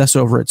I obsess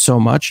over it so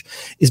much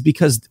is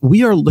because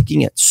we are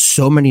looking at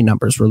so many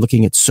numbers. We're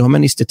looking at so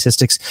many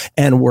statistics,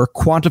 and we're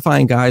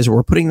quantifying guys, or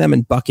we're putting them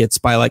in buckets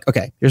by like,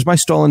 okay, here's my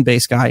stolen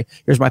base guy.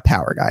 Here's my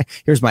power guy.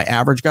 Here's my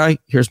average guy.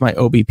 Here's my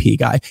OBP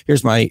guy.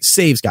 Here's my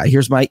saves guy.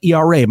 Here's my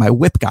ERA, my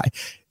whip guy.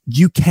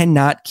 You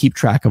cannot keep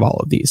track of all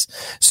of these.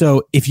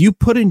 So if you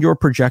put in your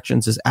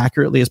projections as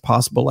accurately as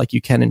possible, like you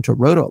can into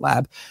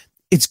RotoLab,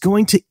 it's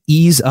going to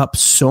ease up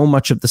so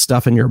much of the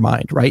stuff in your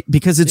mind, right?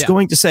 Because it's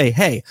going to say,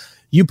 hey,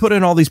 you put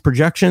in all these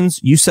projections,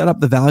 you set up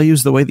the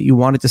values the way that you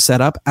want it to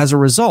set up. As a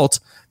result,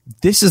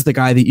 this is the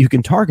guy that you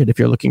can target if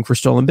you're looking for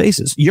stolen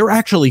bases. You're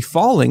actually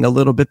falling a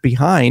little bit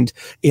behind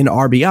in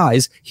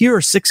RBIs. Here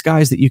are 6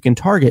 guys that you can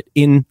target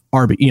in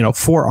for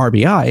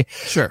RBI.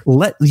 Sure.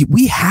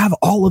 We have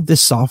all of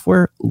this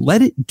software.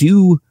 Let it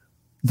do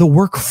the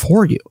work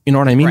for you. You know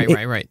what I mean?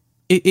 Right.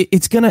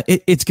 It's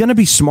gonna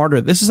be smarter.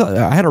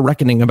 I had a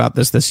reckoning about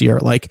this year.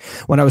 Like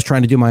when I was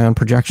trying to do my own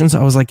projections,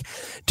 I was like,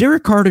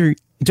 Derek Carty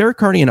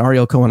and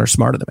Ariel Cohen are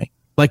smarter than me.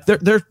 Like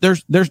their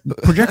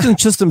projection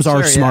systems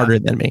are smarter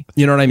than me.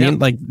 You know what I mean?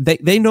 Like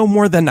they know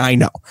more than I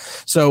know.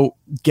 So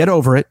get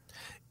over it.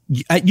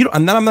 And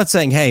then I'm not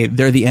saying, hey,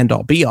 they're the end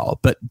all be all,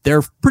 but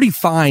they're pretty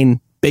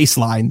fine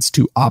baselines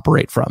to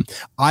operate from.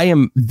 I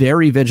am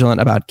very vigilant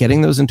about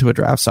getting those into a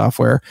draft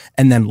software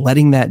and then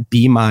letting that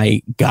be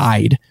my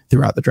guide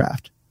throughout the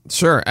draft.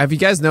 Sure. Have you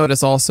guys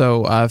noticed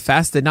also,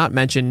 Fast did not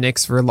mention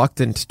Nick's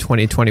reluctant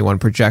 2021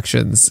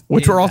 projections,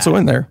 which were also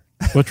in there.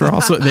 Which were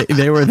also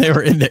they were in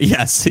there.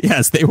 Yes,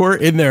 they were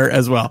in there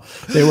as well.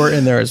 But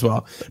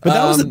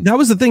that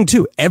was the thing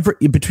too.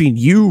 Between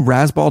you,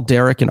 Razzball,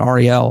 Derek, and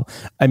Ariel.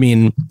 I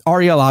mean,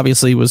 Ariel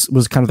obviously was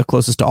kind of the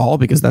closest to all,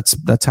 because that's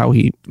how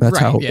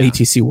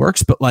ATC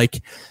works. But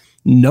like,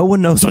 no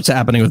one knows what's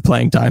happening with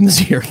playing time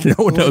this year.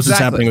 No one knows what's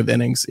happening with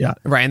innings. Yeah,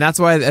 right. And that's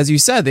why, as you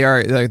said,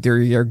 they're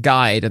your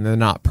guide and they're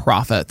not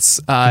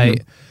prophets.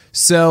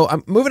 So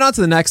I'm moving on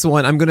to the next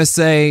one. I'm going to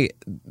say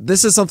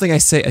this is something I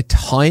say a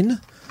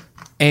ton.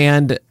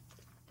 And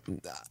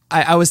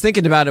I was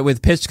thinking about it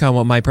with PitchCon,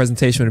 what my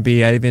presentation would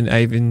be. I may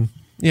have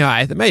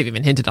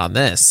even hinted on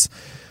this,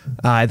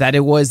 that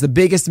it was the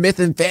biggest myth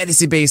in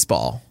fantasy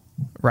baseball,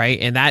 right?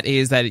 And that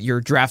is that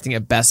you're drafting a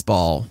best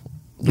ball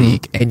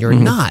league, and you're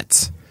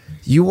not.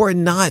 You are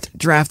not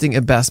drafting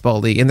a best ball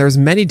league. And there's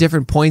many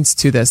different points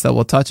to this that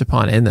we'll touch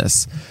upon in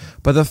this.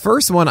 But the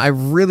first one I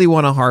really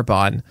want to harp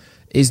on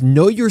is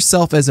know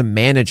yourself as a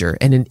manager,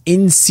 and an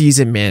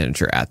in-season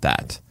manager at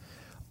that.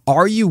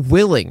 Are you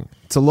willing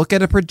to look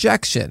at a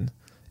projection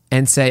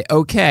and say,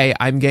 okay,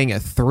 I'm getting a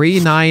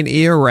 3.9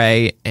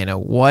 ERA and a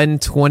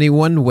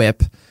 121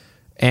 whip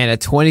and a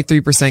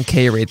 23%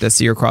 K rate this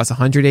year across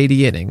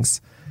 180 innings,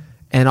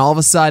 and all of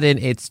a sudden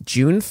it's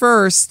June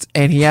 1st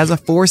and he has a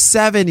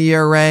 4.7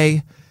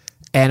 ERA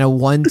and a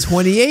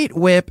 128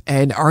 whip,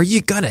 and are you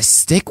gonna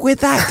stick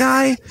with that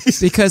guy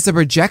because the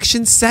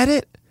projection said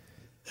it?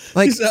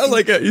 Like, you sound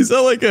like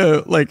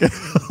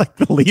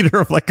the leader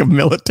of like a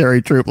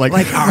military troop. Like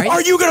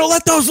are you going to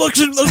let those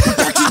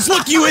projections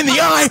look you in the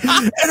eye?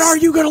 And are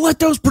you going to let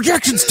those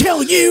projections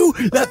tell you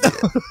that?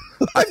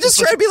 I'm just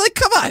trying to be like,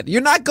 come on,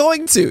 you're not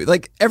going to.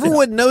 Like,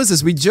 everyone knows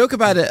this. We joke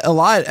about it a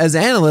lot as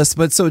analysts,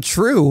 but it's so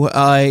true.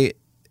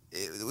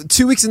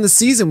 2 weeks in the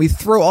season, we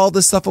throw all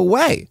this stuff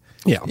away.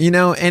 Yeah.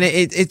 And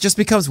it just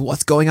becomes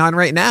what's going on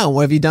right now.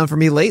 What have you done for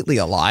me lately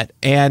a lot?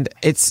 And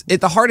it's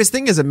the hardest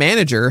thing as a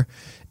manager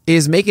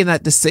is making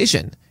that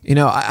decision. You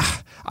know,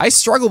 I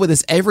struggle with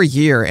this every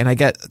year, and I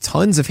get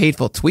tons of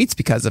hateful tweets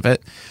because of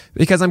it,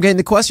 because I'm getting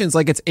the questions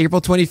like it's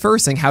April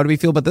 21st saying, how do we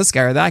feel about this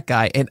guy or that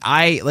guy? And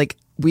I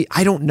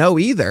don't know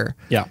either.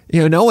 Yeah.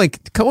 You know, like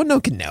no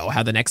one can know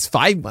how the next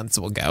 5 months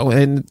will go.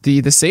 And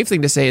the safe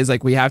thing to say is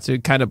like, we have to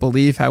kind of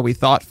believe how we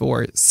thought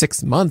for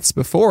 6 months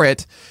before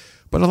it.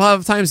 But a lot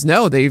of times,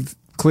 no, they've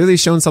clearly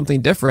shown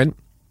something different,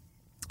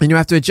 and you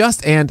have to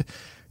adjust. And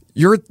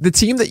the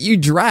team that you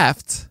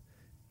draft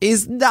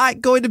is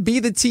not going to be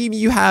the team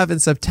you have in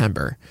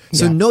September.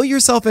 So know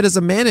yourself as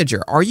a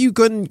manager. Are you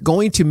going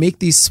to make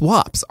these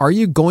swaps? Are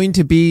you going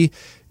to be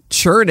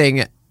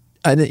churning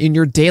in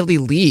your daily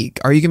league?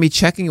 Are you going to be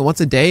checking it once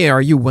a day?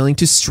 Are you willing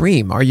to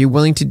stream? Are you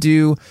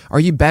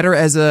better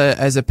as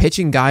a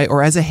pitching guy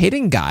or as a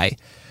hitting guy?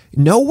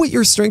 Know what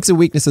your strengths and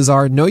weaknesses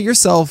are. Know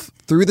yourself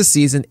through the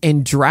season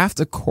and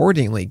draft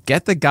accordingly.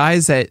 Get the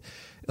guys that,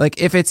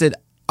 like, if it's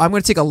I'm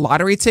going to take a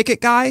lottery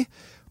ticket guy,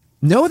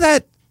 know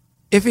that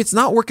if it's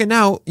not working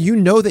out, you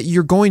know that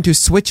you're going to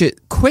switch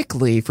it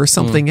quickly for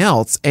something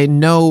else and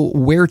know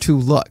where to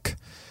look.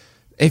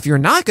 If you're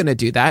not going to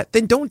do that,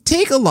 then don't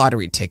take a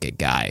lottery ticket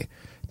guy.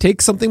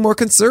 Take something more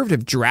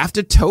conservative. Draft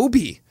a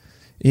Toby.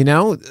 You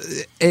know,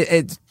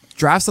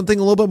 draft something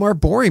a little bit more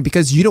boring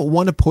because you don't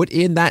want to put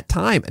in that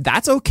time.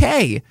 That's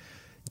okay.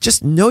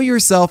 Just know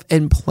yourself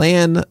and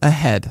plan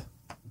ahead.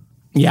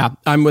 Yeah,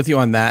 I'm with you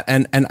on that.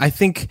 And I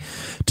think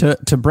to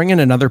bring in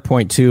another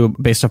point too,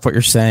 based off what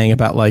you're saying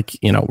about, like,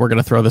 you know, we're going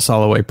to throw this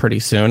all away pretty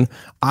soon.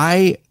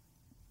 I'm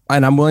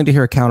willing to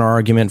hear a counter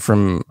argument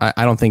from,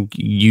 I think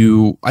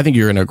you're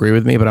going to agree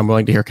with me, but I'm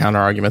willing to hear counter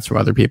arguments from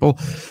other people.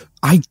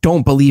 I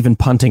don't believe in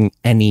punting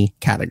any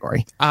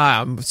category.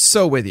 I'm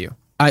so with you.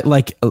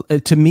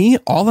 To me,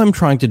 all I'm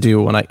trying to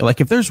do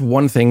if there's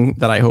one thing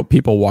that I hope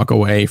people walk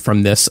away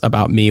from this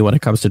about me when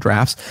it comes to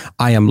drafts,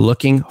 I am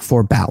looking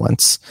for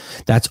balance.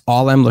 That's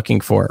all I'm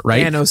looking for,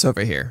 right? Thanos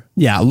over here.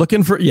 Yeah,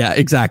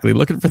 exactly.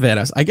 Looking for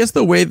Thanos. I guess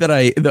the way that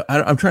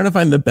I'm trying to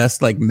find the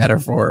best like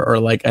metaphor or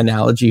like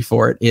analogy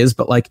for it is,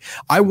 but like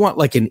I want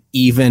like an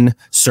even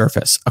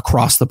surface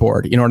across the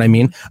board. You know what I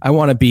mean? I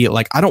want to be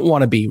like, I don't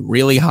want to be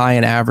really high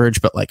in average,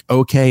 but like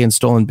okay in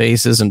stolen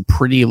bases and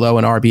pretty low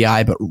in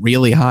RBI, but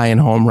really high in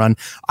home run.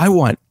 I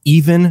want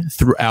even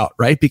throughout,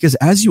 right? Because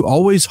as you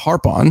always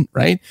harp on,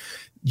 right,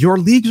 your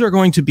leagues are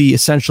going to be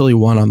essentially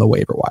won on the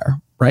waiver wire,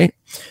 right?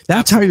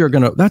 That's how you're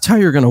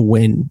gonna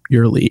win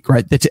your league,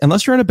 right?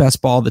 Unless you're in a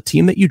best ball, the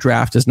team that you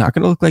draft is not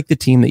going to look like the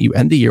team that you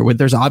end the year with.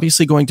 There's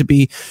obviously going to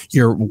be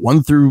your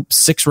 1 through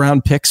 6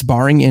 round picks,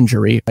 barring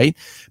injury, right?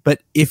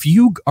 But if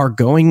you are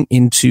going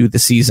into the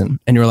season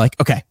and you're like,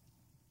 okay,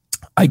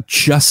 I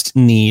just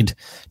need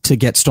to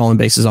get stolen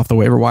bases off the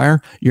waiver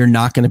wire, you're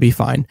not going to be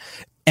fine.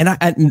 And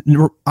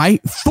I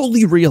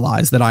fully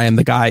realize that I am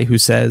the guy who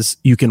says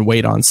you can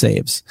wait on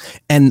saves.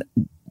 And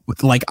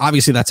like,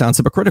 obviously that sounds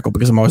hypocritical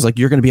because I'm always like,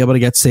 you're going to be able to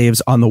get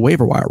saves on the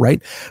waiver wire,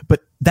 right?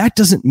 But that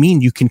doesn't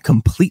mean you can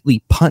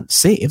completely punt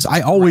saves.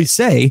 I always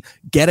say,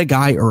 get a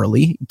guy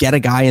early, get a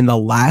guy in the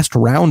last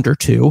round or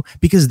two,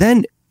 because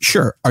then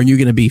sure, are you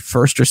going to be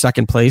first or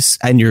second place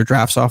in your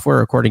draft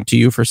software according to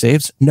you for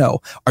saves?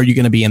 No. Are you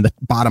going to be in the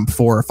bottom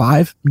 4 or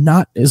 5?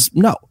 No,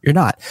 you're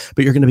not.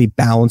 But you're going to be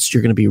balanced.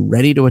 You're going to be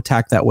ready to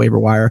attack that waiver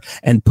wire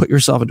and put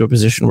yourself into a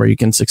position where you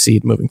can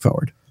succeed moving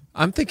forward.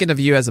 I'm thinking of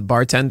you as a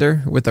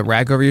bartender with a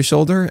rag over your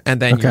shoulder,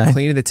 and then you're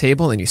cleaning the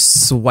table and you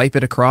swipe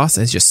it across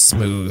and it's just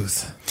smooth.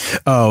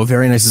 Oh,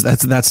 very nice.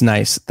 That's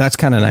nice. That's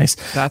kind of nice.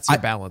 That's your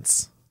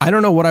balance. I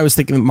don't know what I was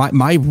thinking.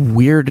 My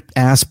weird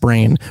ass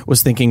brain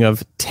was thinking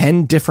of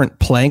 10 different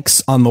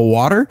planks on the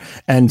water,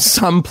 and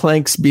some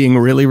planks being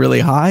really,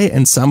 really high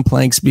and some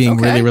planks being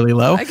really, really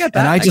low. I get that.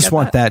 And I just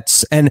want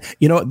that. And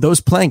you know,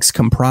 those planks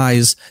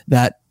comprise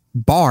that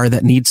bar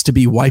that needs to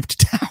be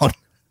wiped down.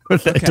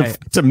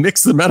 To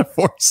mix the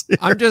metaphors here.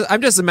 I'm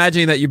just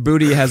imagining that your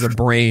booty has a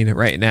brain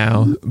right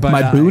now. But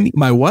my booty,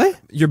 my what?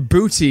 Your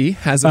booty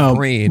has a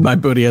brain. My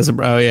booty has a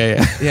brain. Oh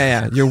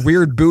yeah. Your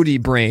weird booty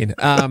brain.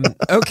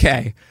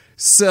 Okay,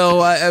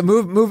 so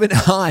moving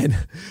on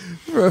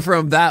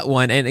from that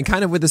one, and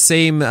kind of with the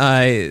same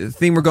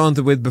thing we're going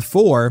through with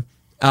before.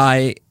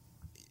 The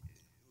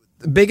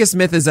biggest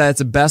myth is that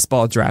it's a best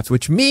ball draft,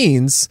 which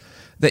means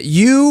that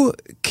you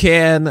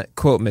can,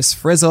 quote Miss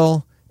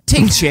Frizzle,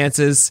 take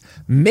chances,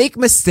 make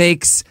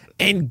mistakes,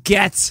 and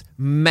get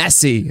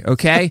messy,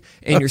 okay?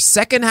 In your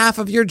second half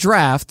of your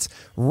draft,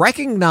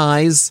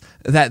 recognize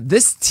that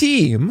this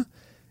team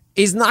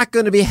is not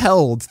going to be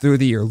held through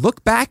the year.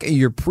 Look back at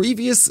your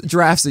previous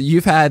drafts that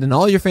you've had in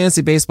all your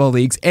fantasy baseball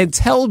leagues and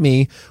tell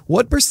me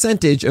what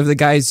percentage of the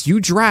guys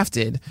you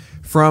drafted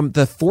from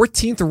the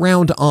 14th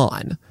round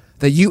on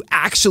that you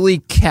actually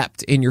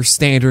kept in your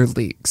standard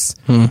leagues.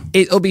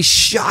 It'll be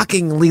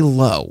shockingly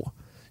low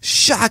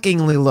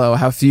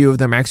how few of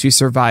them actually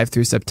survived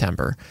through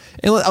September.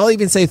 And I'll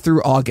even say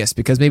through August,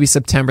 because maybe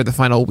September, the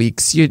final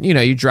weeks,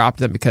 you dropped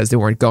them because they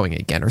weren't going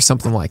again or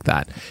something like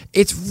that.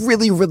 It's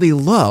really, really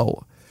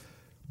low.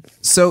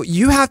 So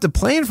you have to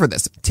plan for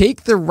this.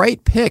 Take the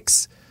right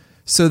picks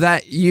so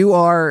that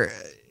you're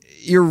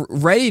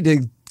ready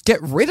to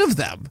get rid of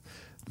them.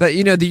 But,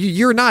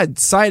 you're not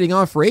signing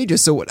on for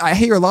ages. So I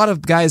hear a lot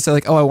of guys say,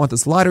 like, oh, I want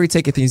this lottery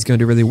ticket. I think he's going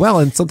to do really well.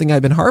 And something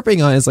I've been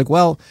harping on is like,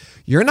 well,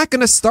 you're not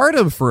going to start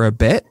him for a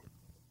bit.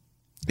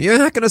 You're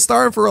not going to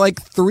start him for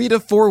like 3 to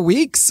 4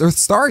 weeks or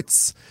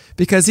starts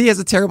because he has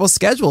a terrible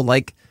schedule.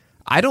 Like,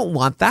 I don't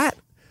want that.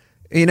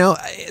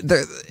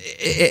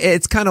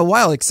 It's kind of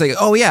wild. Like, say,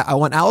 oh, yeah, I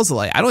want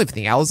Alzolay. I don't even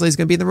think Alzolay is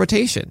going to be in the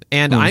rotation.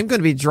 And I'm going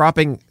to be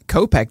dropping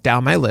Kopech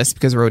down my list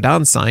because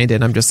Rodon signed.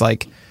 And I'm just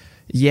like,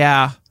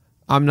 yeah,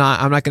 I'm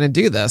not going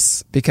to do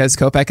this because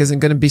Kopech isn't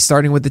going to be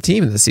starting with the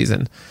team in the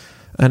season.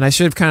 And I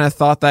should have kind of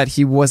thought that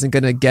he wasn't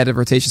going to get a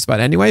rotation spot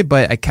anyway,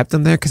 but I kept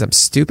him there because I'm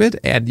stupid.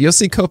 And you'll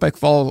see Kopech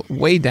fall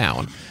way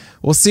down.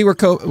 We'll see where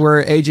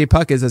AJ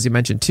Puck is, as you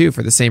mentioned, too,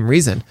 for the same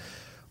reason.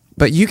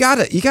 But you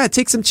gotta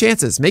take some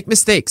chances, make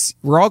mistakes.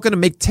 We're all going to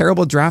make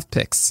terrible draft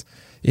picks.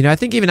 I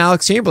think even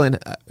Alex Chamberlain,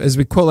 as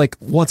we quote like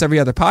once every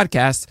other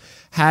podcast,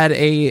 had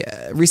a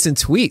recent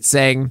tweet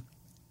saying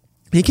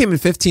he came in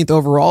 15th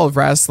overall of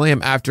Raz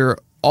Slam after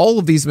all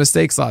of these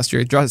mistakes last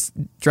year.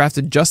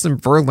 Drafted Justin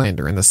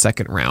Verlander in the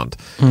second round,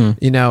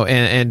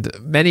 and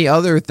many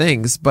other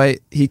things, but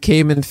he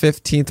came in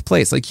 15th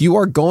place. Like, you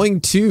are going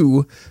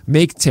to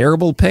make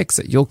terrible picks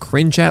that you'll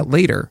cringe at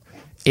later.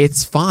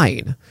 It's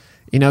fine.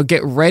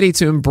 Get ready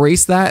to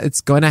embrace that.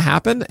 It's going to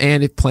happen,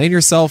 and plan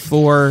yourself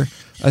for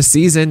a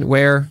season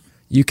where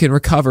you can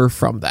recover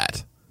from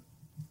that.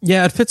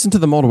 Yeah, it fits into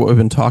the mold of what we've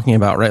been talking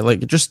about, right?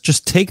 Like,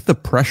 just take the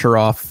pressure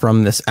off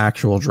from this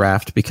actual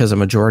draft because a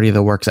majority of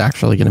the work's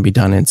actually going to be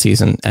done in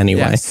season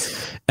anyway.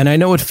 Yes. And I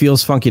know it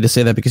feels funky to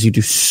say that because you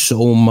do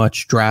so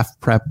much draft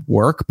prep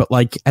work, but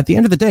like at the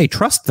end of the day,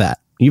 trust that.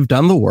 You've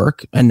done the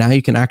work, and now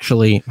you can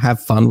actually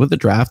have fun with the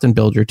draft and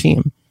build your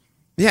team.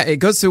 Yeah, it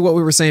goes to what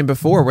we were saying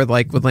before with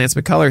Lance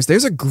McCullers.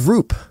 There's a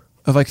group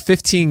of like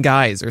 15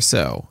 guys or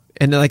so,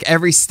 and like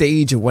every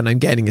stage of when I'm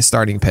getting a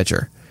starting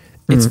pitcher.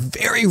 It's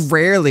very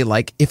rarely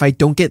like, if I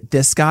don't get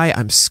this guy,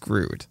 I'm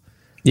screwed.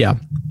 Yeah.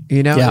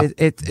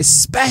 It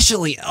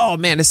especially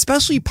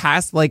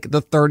past like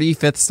the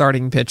 35th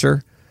starting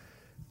pitcher.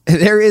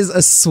 There is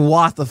a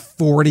swath of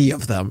 40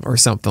 of them or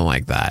something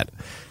like that.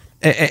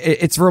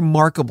 It's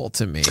remarkable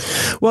to me.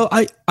 Well,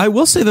 I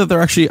will say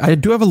that I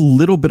do have a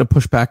little bit of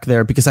pushback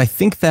there because I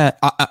think that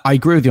I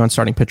agree with you on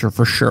starting pitcher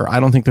for sure. I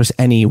don't think there's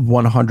any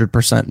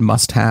 100%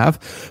 must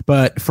have,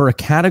 but for a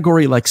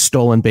category like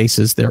stolen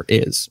bases, there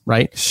is,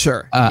 right?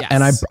 Sure. Yes.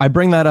 And I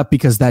bring that up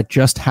because that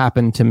just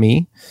happened to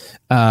me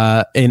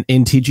in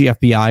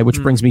TGFBI,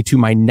 which brings me to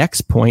my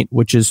next point,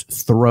 which is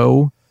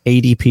throw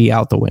ADP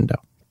out the window.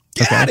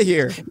 Get out of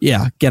here.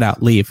 Yeah, get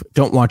out, leave.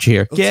 Don't want you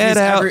here. Get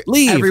out,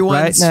 leave.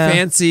 Everyone's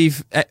right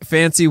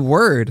fancy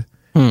word.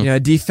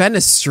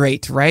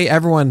 Defenestrate, right?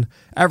 Everyone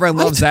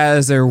loves that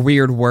as their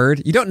weird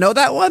word. You don't know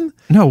that one?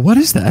 No, what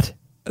is that?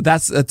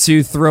 That's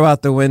to throw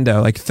out the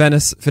window. Like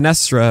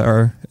fenestra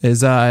or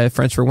is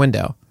French for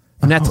window.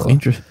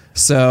 Fenêtre.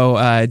 So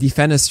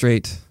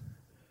defenestrate.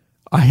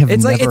 I have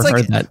never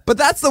heard that. But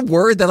that's the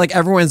word that like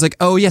everyone's like,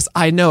 oh yes,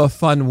 I know a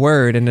fun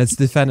word, and it's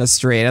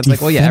defenestrate. It's like,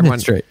 well, yeah, everyone.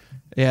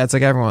 Yeah, it's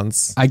like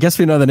everyone's. I guess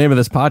we know the name of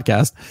this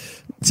podcast.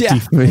 Yeah.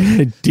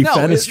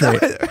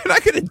 Defenestrate. No, we're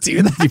not going to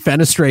do that.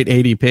 Defenestrate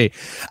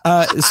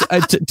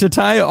ADP. To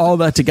tie all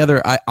that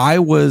together, I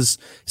was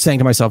saying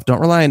to myself,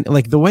 don't rely on,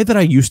 like, the way that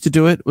I used to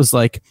do it was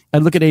like,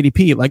 I'd look at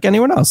ADP like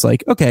anyone else,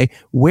 like, okay,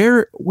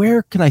 where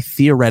can I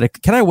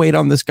can I wait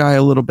on this guy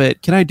a little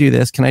bit? Can I do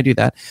this? Can I do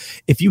that?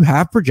 If you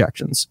have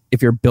projections,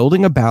 if you're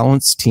building a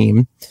balanced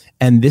team,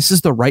 and this is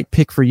the right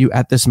pick for you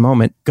at this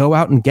moment, go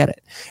out and get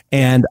it.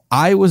 And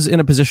I was in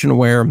a position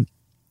where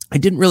I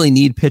didn't really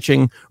need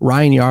pitching.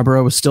 Ryan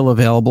Yarbrough was still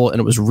available, and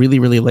it was really,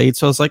 really late.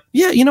 So I was like,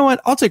 yeah, you know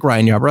what? I'll take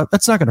Ryan Yarbrough.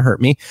 That's not going to hurt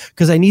me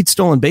because I need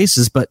stolen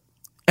bases, but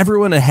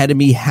everyone ahead of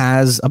me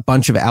has a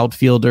bunch of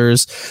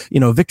outfielders.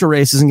 Victor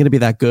Reyes isn't going to be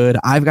that good.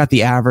 I've got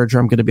the average, or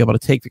I'm going to be able to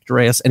take Victor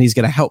Reyes, and he's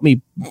going to help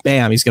me.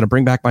 Bam, he's going to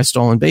bring back my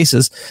stolen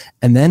bases.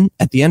 And then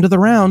at the end of the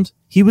round,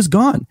 he was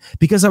gone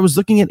because I was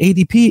looking at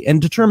ADP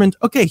and determined,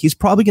 okay, he's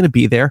probably going to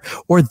be there.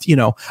 Or,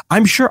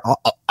 I'm sure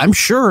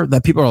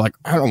that people are like,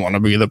 I don't want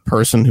to be the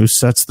person who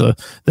sets the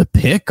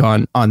pick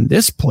on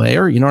this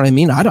player. You know what I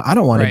mean? I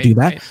don't want to do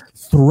that. Right.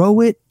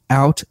 Throw it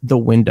out the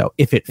window.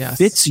 If it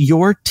fits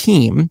your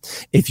team,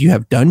 if you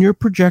have done your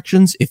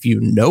projections, if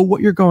you know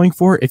what you're going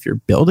for, if you're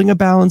building a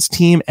balanced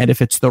team, and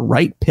if it's the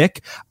right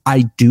pick,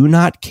 I do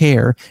not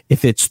care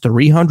if it's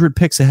 300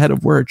 picks ahead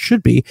of where it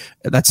should be.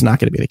 That's not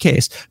going to be the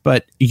case,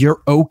 but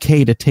you're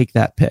okay to take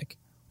that pick.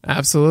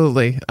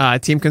 Absolutely.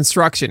 Team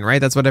construction,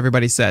 right? That's what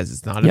everybody says.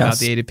 It's not about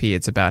the ADP.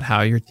 It's about how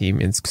your team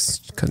is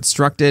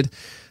constructed.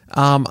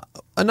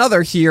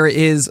 Another here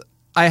is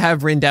I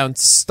have written down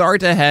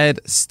start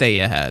ahead,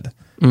 stay ahead.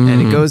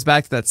 And it goes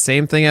back to that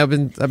same thing I've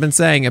been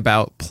saying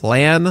about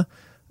plan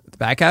the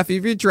back half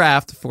of your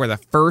draft for the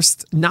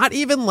first, not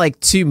even like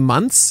 2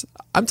 months.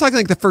 I'm talking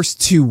like the first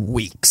 2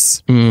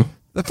 weeks.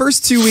 The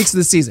first 2 weeks of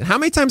the season. How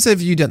many times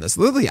have you done this?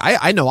 Literally,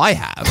 I know I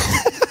have.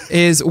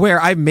 Is where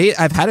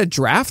I've had a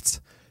draft,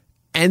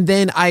 and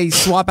then I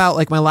swap out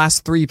like my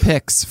last 3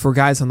 picks for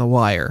guys on the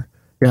wire.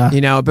 Yeah.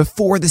 You know,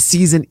 before the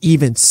season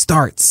even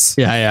starts.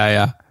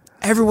 Yeah.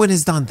 Everyone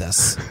has done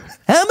this.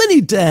 How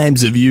many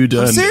times have you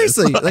done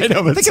Seriously, this?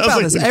 like, think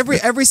about this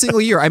every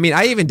single year. I mean,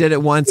 I even did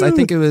it once. I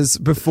think it was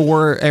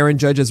before Aaron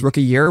Judge's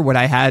rookie year when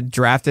I had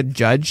drafted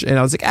Judge, and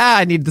I was like,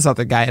 I need this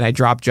other guy, and I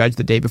dropped Judge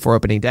the day before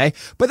opening day.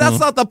 But that's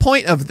not the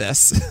point of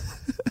this.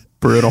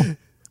 Brutal.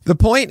 The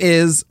point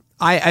is,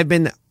 I've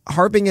been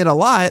harping it a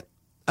lot.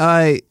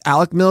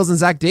 Alec Mills and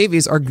Zach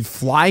Davies are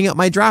flying up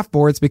my draft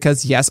boards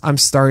because, yes, I'm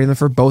starting them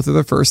for both of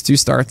the first 2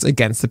 starts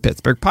against the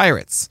Pittsburgh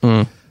Pirates.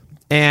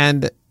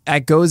 And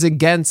that goes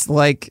against,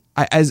 like,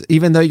 as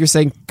even though you're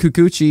saying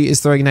Kikuchi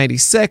is throwing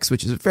 96,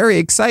 which is very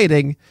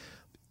exciting,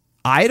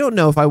 I don't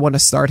know if I want to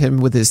start him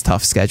with his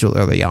tough schedule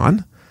early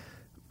on.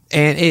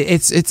 And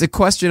it's a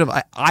question of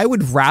I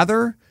would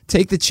rather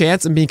take the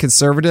chance and be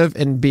conservative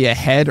and be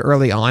ahead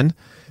early on,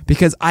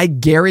 because I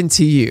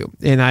guarantee you,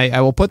 and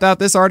I will put out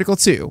this article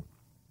too,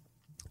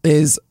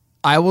 is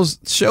I will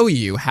show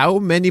you how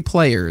many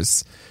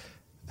players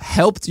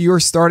helped your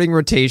starting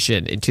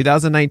rotation in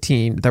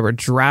 2019 that were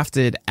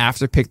drafted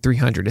after pick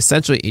 300,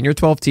 essentially in your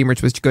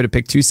 12-teamers, which go to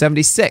pick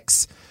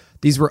 276.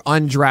 These were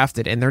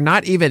undrafted, and they're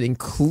not even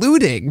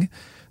including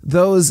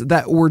those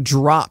that were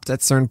dropped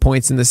at certain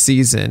points in the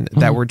season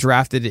that were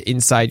drafted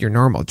inside your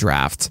normal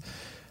draft.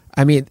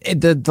 I mean,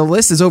 the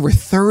list is over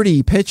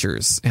 30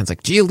 pitchers, and it's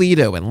like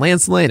Giolito and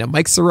Lance Lynn and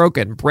Mike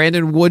Soroka and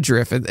Brandon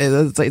Woodruff. And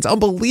it's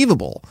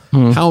unbelievable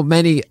how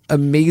many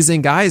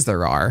amazing guys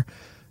there are.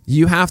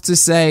 You have to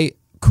say,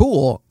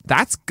 cool,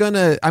 I'm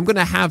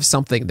gonna have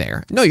something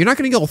there. No, you're not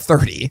gonna get all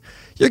 30.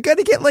 You're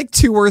gonna get like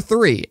 2 or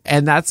 3,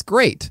 and that's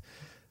great.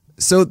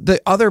 So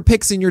the other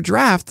picks in your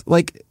draft,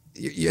 like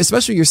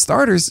especially your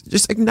starters,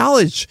 just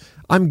acknowledge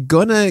I'm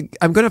gonna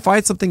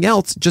find something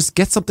else. Just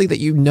get something that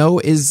you know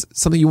is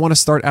something you want to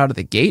start out of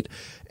the gate.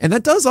 And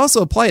that does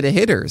also apply to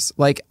hitters.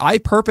 Like, I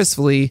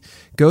purposefully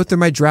go through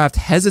my draft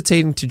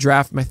hesitating to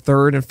draft my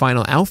third and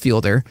final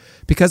outfielder,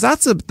 because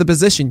that's the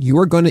position you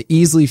are going to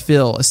easily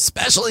fill,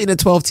 especially in a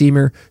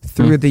 12-teamer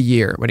through the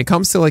year. When it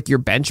comes to like your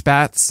bench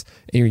bats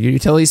and your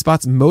utility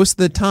spots, most of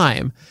the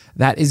time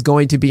that is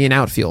going to be an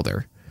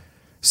outfielder.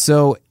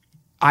 So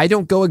I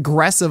don't go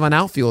aggressive on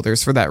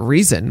outfielders for that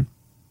reason.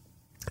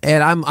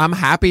 And I'm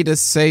happy to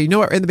say, you know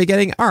what, in the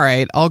beginning, all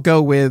right, I'll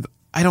go with,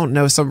 I don't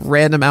know, some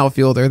random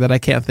outfielder that I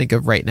can't think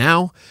of right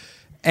now.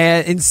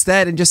 And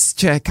instead, and just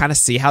to kind of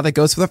see how that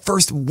goes for the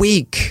first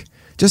week.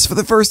 Just for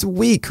the first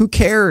week, who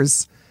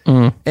cares?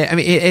 I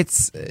mean,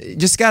 it's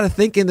just got to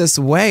think in this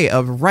way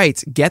of,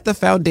 right, get the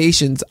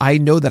foundations I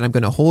know that I'm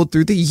going to hold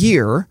through the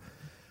year,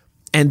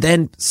 and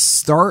then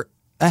start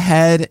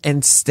ahead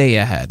and stay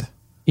ahead.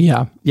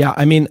 Yeah.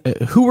 I mean,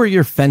 who are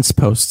your fence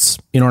posts?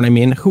 You know what I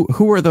mean?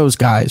 Who are those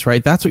guys,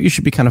 right? That's what you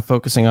should be kind of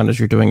focusing on as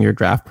you're doing your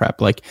draft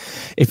prep. Like,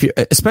 if you,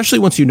 especially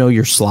once you know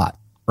your slot,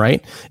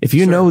 right? If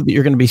you know that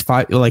you're going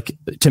to be like,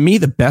 to me,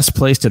 the best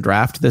place to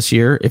draft this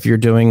year, if you're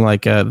doing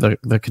like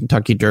the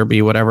Kentucky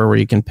Derby, whatever, where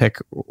you can pick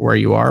where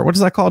you are. What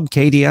is that called?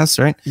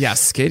 KDS, right?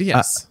 Yes,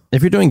 KDS.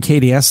 If you're doing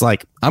KDS,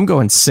 like, I'm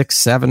going 6,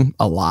 7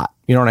 a lot.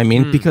 You know what I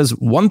mean? Because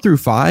 1 through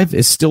 5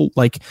 is still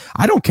like,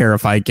 I don't care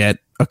if I get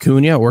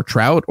Acuna or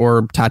Trout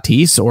or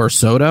Tatis or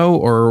Soto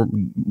or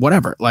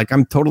whatever. Like,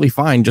 I'm totally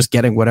fine just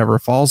getting whatever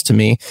falls to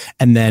me.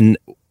 And then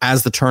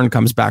as the turn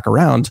comes back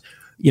around,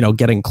 you know,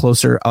 getting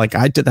closer. Like,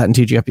 I did that in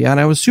TGFBI and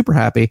I was super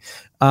happy.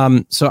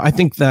 So I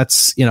think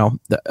that's, you know,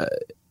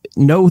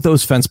 know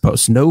those fence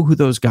posts, know who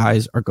those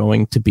guys are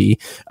going to be.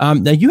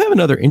 Now you have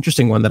another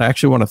interesting one that I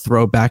actually want to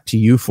throw back to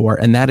you for,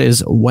 and that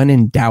is, when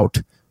in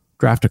doubt,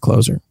 draft a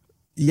closer.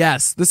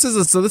 This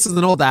is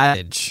an old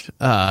adage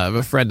of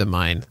a friend of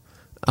mine.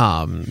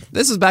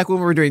 This is back when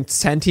we were doing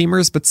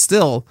 10-teamers, but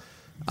still,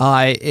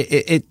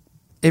 it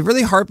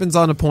really harpens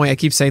on a point. I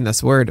keep saying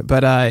this word,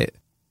 but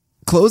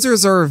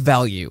closers are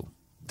value.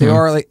 They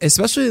are, like,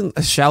 especially in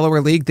a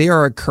shallower league, they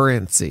are a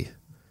currency.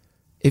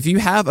 If you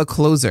have a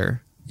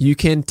closer, you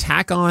can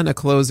tack on a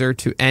closer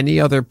to any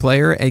other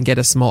player and get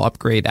a small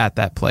upgrade at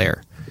that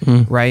player,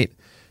 right?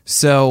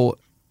 So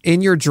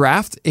in your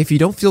draft, if you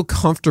don't feel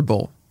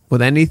comfortable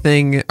with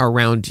anything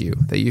around you,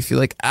 that you feel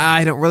like,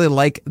 I don't really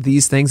like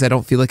these things, I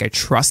don't feel like I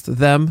trust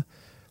them,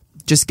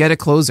 just get a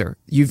closer.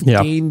 You've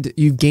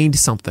gained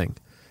something.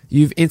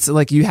 You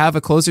have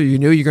a closer, you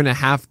know you're going to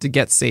have to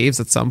get saves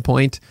at some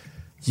point.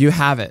 You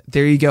have it.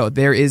 There you go.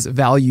 There is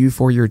value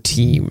for your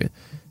team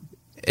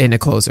in a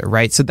closer,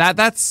 right? So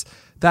that's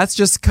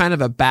just kind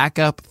of a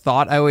backup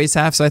thought I always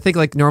have. So I think,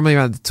 like, normally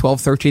around the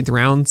 12th, 13th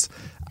rounds,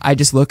 I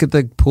just look at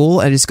the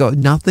pool and just go,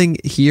 nothing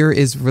here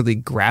is really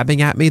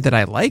grabbing at me that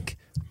I like.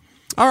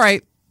 All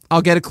right,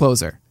 I'll get a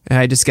closer. And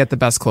I just get the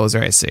best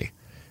closer I see.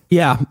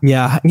 Yeah.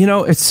 You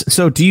know, it's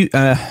so, do you,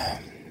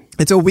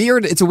 it's a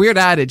weird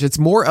adage. It's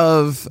more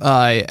of,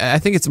 I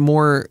think it's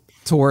more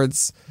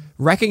towards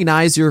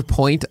recognize your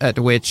point at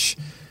which,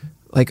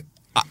 like,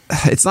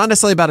 it's not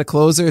necessarily about a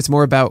closer. It's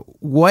more about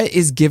what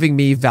is giving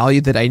me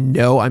value that I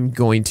know I'm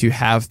going to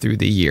have through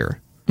the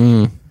year.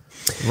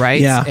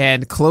 right? Yeah.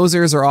 And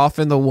closers are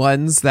often the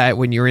ones that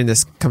when you're in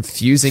this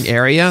confusing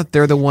area,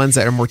 they're the ones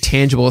that are more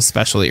tangible,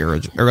 especially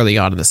early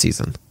on in the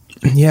season.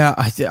 Yeah,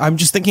 I'm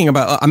just thinking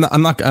about. I'm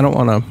not trying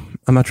to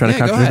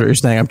contradict what you're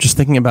saying. I'm just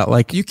thinking about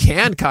like you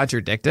can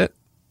contradict it.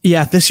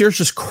 Yeah, this year's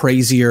just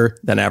crazier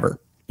than ever.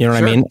 You know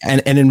what I mean?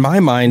 And in my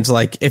mind,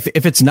 like if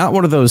it's not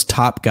one of those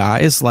top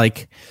guys,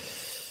 like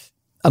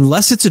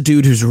unless it's a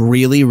dude who's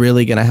really,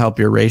 really going to help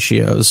your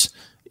ratios,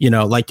 you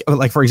know, like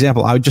for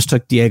example, I just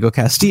took Diego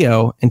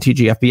Castillo in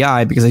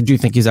TGFBI because I do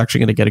think he's actually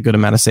going to get a good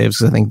amount of saves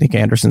because I think Nick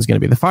Anderson's going to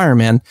be the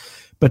fireman.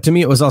 But to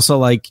me, it was also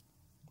like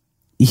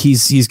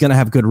he's going to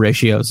have good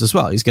ratios as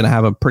well. He's going to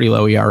have a pretty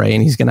low ERA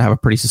and he's going to have a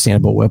pretty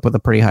sustainable whip with a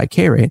pretty high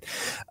K rate.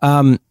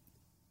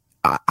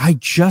 I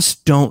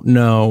just don't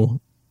know.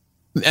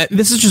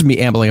 This is just me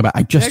ambling about.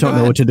 I just don't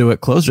know what to do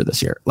at closer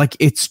this year. Like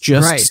it's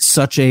just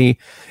such a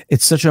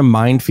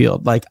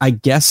minefield. Like I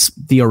guess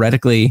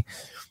theoretically,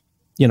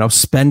 you know,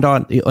 spend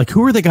on like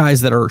who are the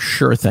guys that are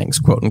sure things,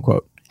 quote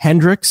unquote.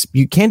 Hendricks.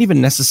 You can't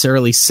even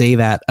necessarily say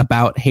that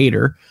about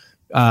Hader.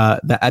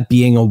 That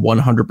being a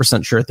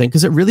 100% sure thing,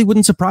 because it really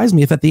wouldn't surprise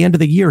me if at the end of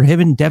the year, him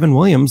and Devin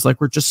Williams like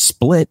were just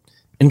split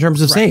in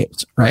terms of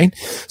saves, right?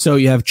 So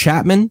you have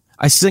Chapman.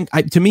 I think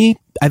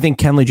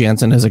Kenley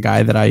Jansen is a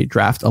guy that I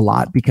draft a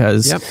lot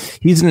because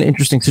he's in an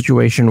interesting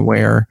situation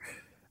where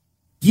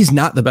he's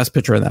not the best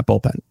pitcher in that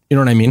bullpen. You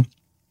know what I mean?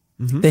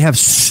 Mm-hmm. They have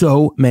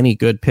so many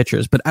good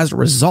pitchers, but as a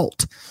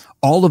result,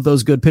 all of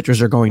those good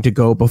pitchers are going to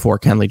go before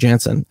Kenley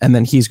Jansen, and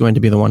then he's going to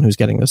be the one who's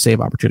getting those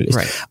save opportunities.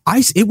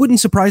 Right. It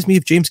wouldn't surprise me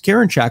if James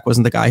Karinchak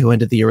wasn't the guy who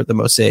ended the year with the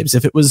most saves.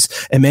 If it was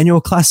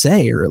Emmanuel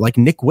Clase or like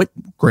Nick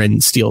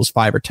Whitgren steals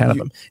 5 or 10 of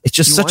them. It's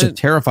just such a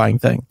terrifying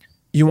thing.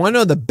 You want to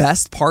know the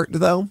best part,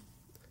 though?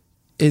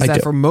 Is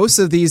that for most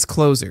of these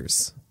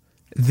closers,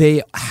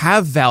 they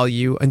have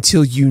value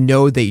until you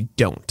know they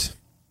don't.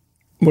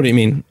 What do you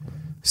mean?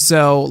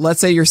 So let's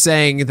say you're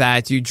saying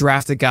that you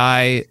draft a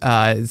guy,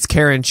 it's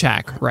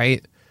Karinchak,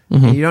 right?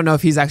 Mm-hmm. And you don't know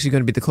if he's actually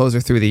going to be the closer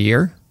through the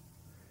year.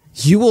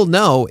 You will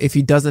know if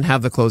he doesn't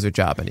have the closer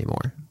job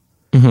anymore.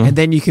 Mm-hmm. And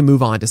then you can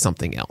move on to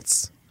something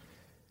else.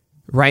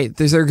 Right?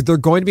 There are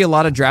going to be a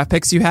lot of draft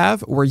picks you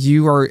have where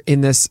you are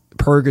in this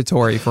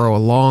purgatory for a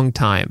long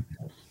time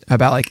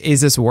about like, is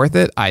this worth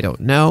it? I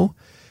don't know.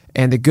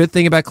 And the good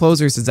thing about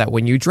closers is that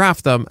when you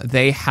draft them,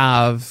 they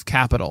have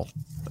capital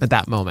at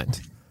that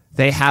moment.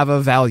 They have a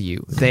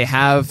value. They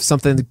have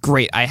something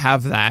great. I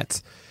have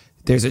that.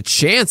 There's a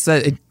chance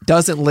that it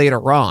doesn't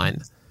later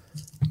on.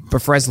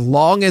 But for as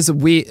long as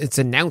it's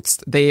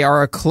announced they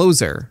are a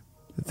closer,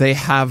 they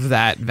have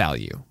that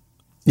value.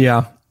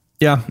 Yeah.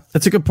 Yeah,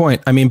 that's a good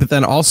point. I mean, but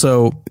then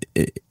also,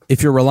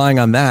 if you're relying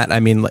on that, I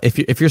mean,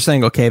 if you're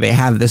saying, okay, they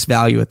have this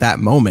value at that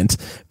moment,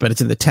 but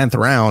it's in the 10th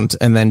round,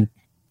 and then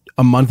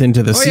a month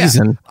into the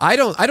season, I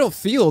don't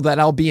feel that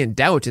I'll be in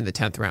doubt in the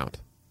 10th round.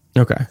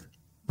 Okay,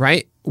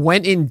 right?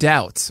 When in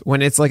doubt,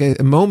 when it's like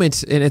a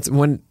moment, and it's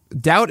when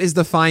doubt is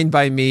defined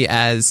by me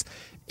as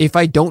if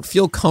I don't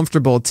feel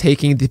comfortable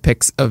taking the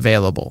picks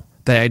available,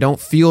 that I don't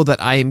feel that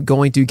I am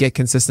going to get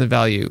consistent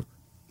value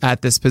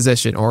at this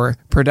position or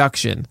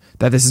production,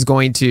 that this is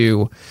going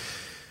to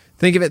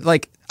think of it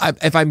like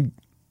if I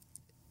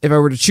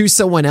were to choose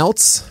someone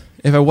else,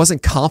 if I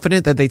wasn't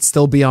confident that they'd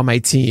still be on my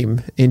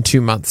team in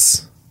 2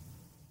 months,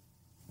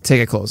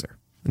 take a closer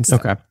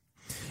instead. Okay.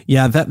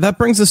 Yeah, that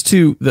brings us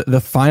to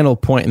the final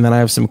point, and then I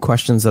have some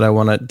questions that I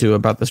want to do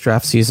about this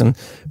draft season.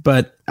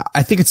 But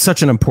I think it's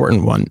such an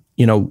important one.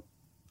 You know,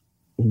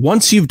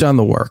 once you've done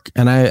the work,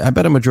 and I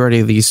bet a majority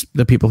of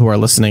the people who are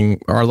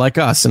listening are like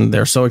us, and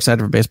they're so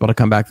excited for baseball to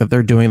come back that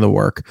they're doing the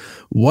work.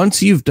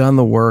 Once you've done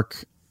the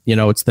work, you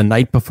know, it's the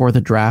night before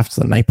the draft,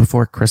 the night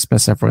before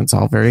Christmas. Everyone's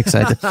all very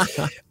excited.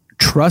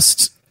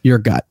 Trust your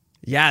gut.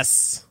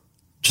 Yes.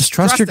 Just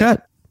trust your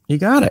gut. You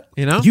got it.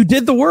 You know, you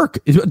did the work.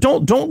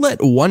 Don't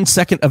let 1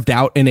 second of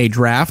doubt in a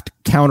draft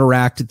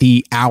counteract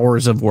the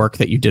hours of work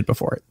that you did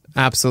before it.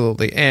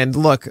 Absolutely. And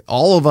look,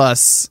 all of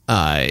us,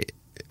 at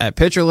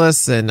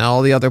Pitcherless and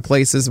all the other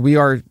places, we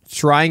are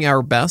trying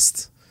our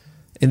best.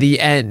 In the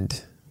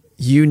end,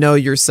 you know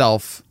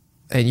yourself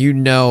and you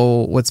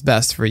know what's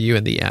best for you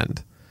in the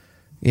end.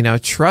 You know,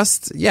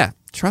 trust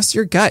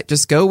your gut.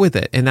 Just go with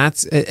it. And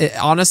that's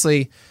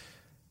honestly,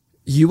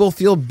 you will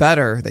feel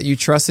better that you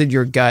trusted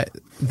your gut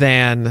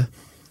and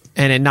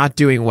it not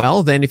doing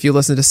well than if you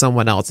listen to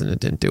someone else and it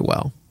didn't do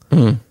well.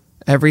 Mm.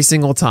 Every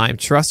single time,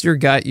 trust your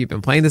gut. You've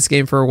been playing this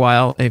game for a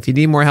while. And if you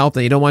need more help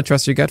and you don't want to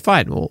trust your gut,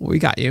 fine. Well, we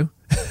got you.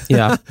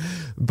 Yeah.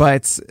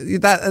 But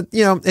that,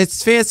 you know,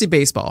 it's fantasy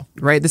baseball,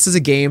 right? This is a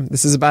game.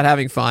 This is about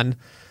having fun.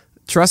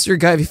 Trust your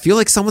gut. If you feel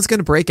like someone's going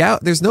to break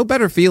out, there's no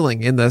better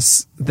feeling in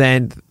this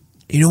than,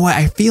 you know what?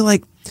 I feel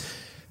like,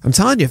 I'm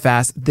telling you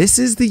fast, this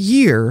is the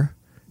year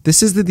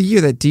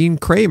that Dean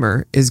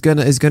Kramer is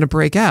gonna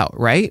break out,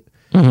 right?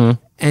 Mm-hmm.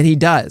 And he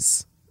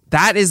does.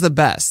 That is the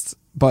best.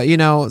 But, you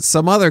know,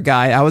 some other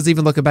guy, I was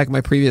even looking back at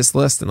my previous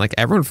list and like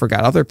everyone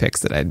forgot other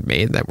picks that I'd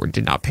made that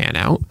did not pan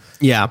out.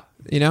 Yeah.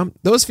 You know,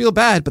 those feel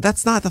bad, but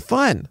that's not the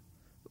fun.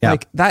 Yeah.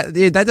 Like that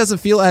doesn't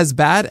feel as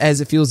bad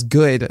as it feels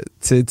good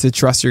to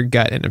trust your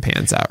gut and it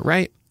pans out,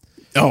 right?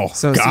 Oh,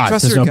 so God,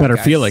 trust there's your no gut, better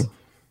guys. feeling.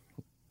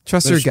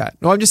 Trust your gut.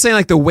 No, I'm just saying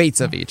like the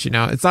weights of each,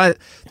 it's not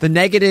the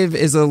negative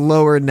is a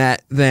lower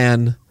net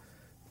than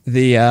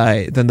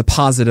the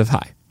positive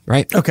high,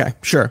 right? Okay,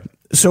 sure.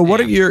 So what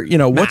are your,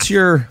 what's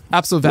your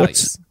absolute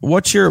values?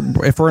 What's your,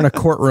 if we're in a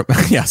courtroom,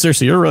 yeah,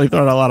 seriously, you're really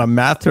throwing a lot of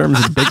math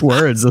terms and big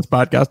words this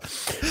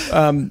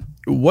podcast.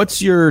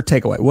 What's your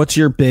takeaway? What's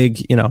your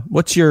big,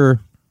 what's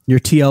your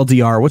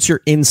TLDR? What's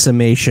your in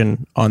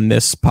summation on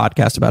this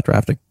podcast about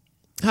drafting?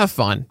 Have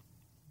fun.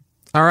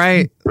 All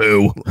right.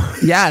 Boo.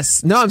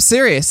 Yes. No, I'm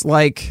serious.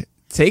 Like,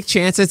 take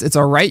chances. It's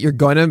all right. You're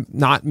going to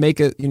not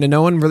make it.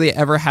 No one really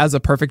ever has a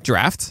perfect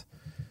draft.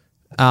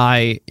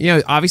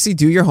 Obviously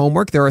do your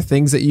homework. There are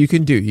things that you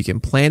can do. You can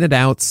plan it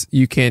out.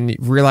 You can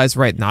realize,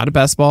 right, not a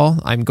best ball.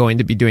 I'm going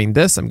to be doing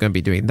this. I'm going to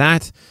be doing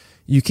that.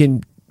 You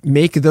can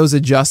make those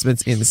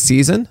adjustments in the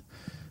season.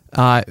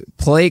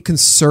 Play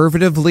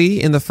conservatively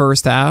in the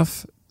first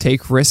half.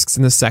 Take risks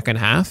in the second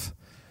half.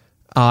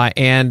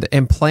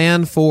 And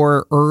plan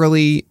for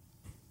early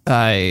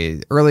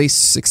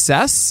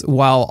success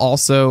while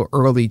also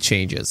early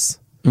changes.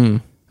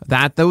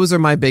 Those are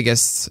my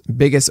biggest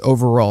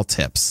overall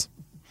tips.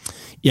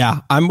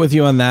 Yeah, I'm with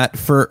you on that.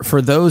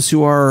 For those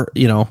who are,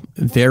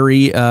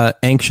 very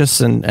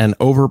anxious and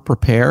over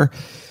prepare,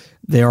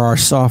 there are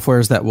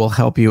softwares that will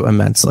help you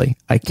immensely.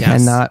 I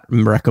cannot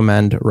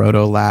recommend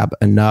RotoLab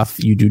enough.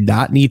 You do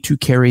not need to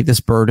carry this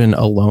burden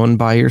alone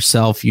by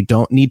yourself. You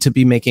don't need to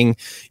be making,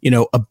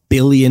 a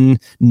billion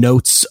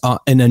notes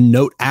in a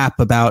note app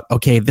about,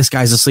 okay, this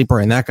guy's a sleeper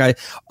and that guy.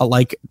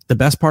 Like, the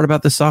best part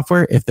about this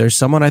software, if there's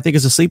someone I think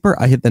is a sleeper,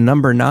 I hit the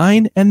number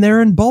 9 and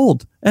they're in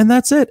bold, and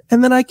that's it.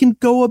 And then I can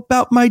go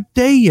about my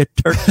day, you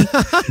turkey.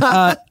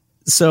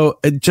 So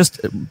just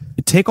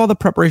take all the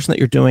preparation that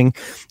you're doing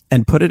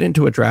and put it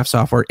into a draft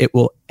software. It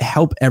will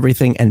help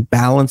everything and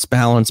balance.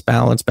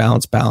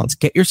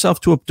 Get yourself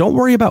to don't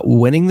worry about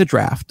winning the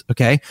draft.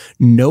 Okay.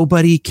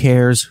 Nobody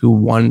cares who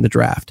won the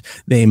draft.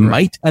 They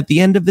might at the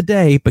end of the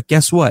day, but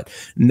guess what?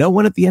 No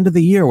one at the end of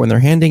the year when they're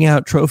handing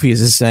out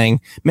trophies is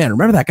saying, man,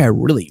 remember that guy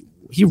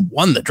he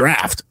won the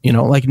draft.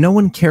 Like, no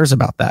one cares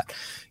about that.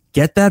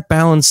 Get that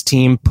balanced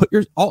team.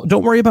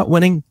 Don't worry about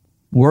winning.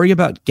 Worry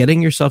about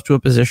getting yourself to a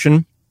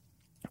position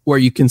where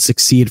you can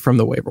succeed from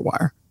the waiver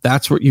wire.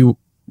 That's where you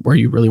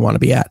really want to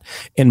be at,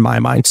 in my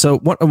mind. So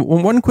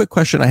one quick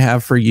question I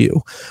have for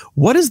you.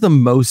 What is the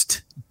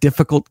most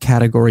difficult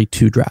category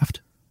to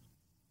draft?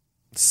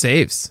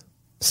 Saves.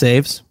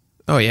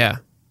 Oh, yeah.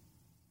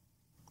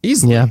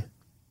 Easily.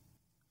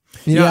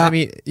 Yeah. I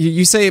mean,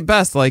 you say it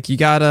best. Like, you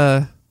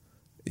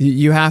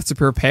have to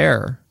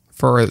prepare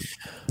for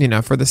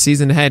the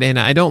season ahead. And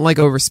I don't like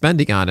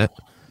overspending on it.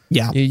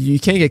 Yeah. You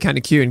can get kind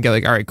of cute and get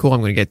like, all right, cool, I'm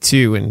going to get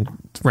 2 in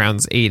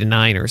rounds 8 and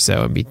 9 or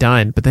so and be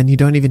done. But then you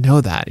don't even know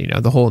that.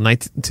 The whole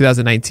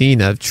 2019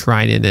 of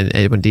Trinan and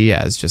Edwin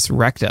Diaz just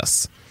wrecked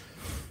us.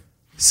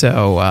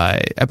 So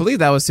I believe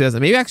that was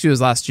 2000. Maybe actually it was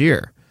last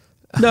year.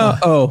 No.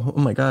 Oh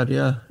my God.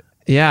 Yeah.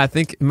 Yeah, I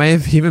think it might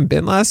have even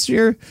been last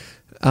year.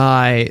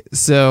 No,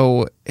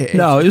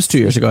 it was 2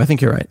 years ago. I think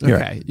you're right. You're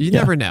okay. Right. You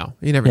never know.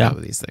 You never know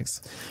with these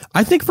things.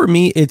 I think for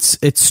me, it's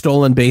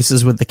stolen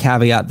bases with the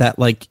caveat that,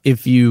 like,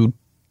 if you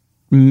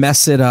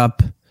mess it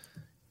up,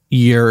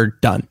 you're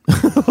done.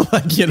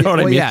 Like, you know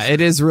what I mean? Yeah,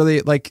 it is really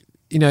like,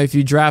 if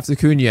you draft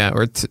Acuna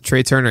or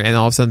Trey Turner and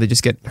all of a sudden they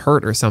just get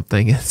hurt or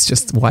something, it's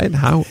just, what?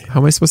 How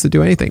am I supposed to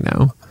do anything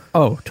now?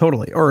 Oh,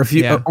 totally. Or if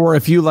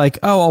you like,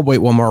 I'll wait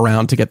one more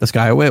round to get this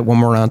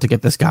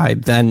guy,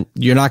 then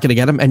you're not going to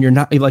get him. And you're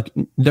not like,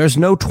 there's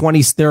no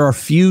 20, there are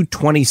few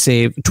 20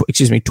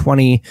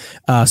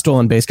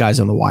 stolen base guys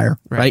on the wire,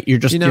 right? You're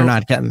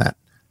not getting that.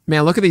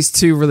 Man, look at these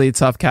 2 really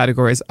tough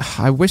categories.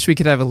 I wish we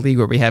could have a league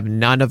where we have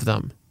none of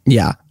them.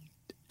 Yeah.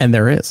 And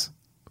there is.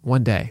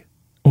 One day.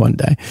 One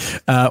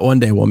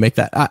day we'll make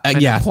that.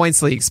 Yeah.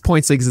 Points leagues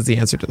is the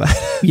answer to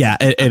that. Yeah,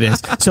 it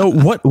is. So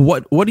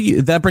what do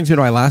you, that brings me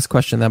to my last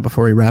question then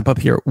before we wrap up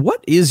here.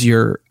 What is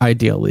your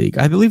ideal league?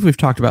 I believe we've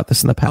talked about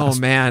this in the past. Oh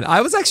man,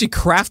 I was actually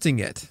crafting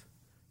it.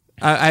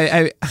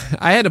 I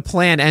had a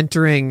plan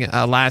entering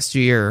last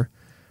year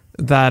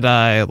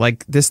that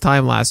like this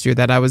time last year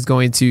that I was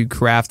going to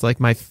craft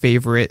like my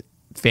favorite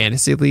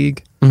fantasy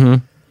league.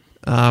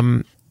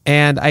 Mm-hmm.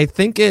 And I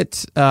think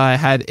it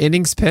had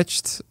innings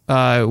pitched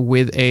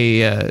with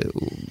a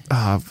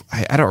I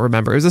don't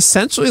remember. It was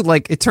essentially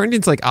like it turned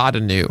into like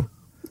Ottoneu.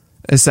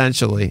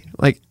 Essentially,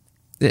 like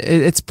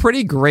it's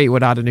pretty great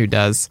what Ottoneu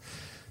does.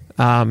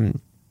 But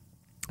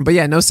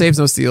yeah, no saves,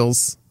 no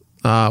steals,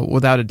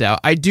 without a doubt.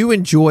 I do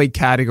enjoy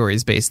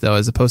categories based though,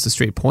 as opposed to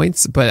straight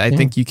points. But I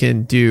think you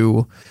can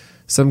do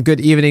some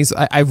good evenings.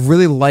 I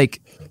really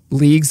like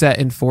leagues that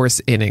enforce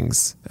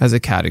innings as a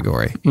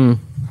category.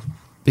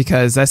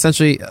 Because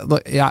essentially,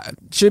 look,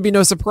 should be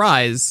no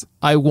surprise,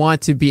 I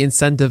want to be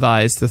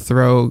incentivized to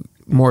throw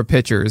more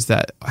pitchers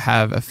that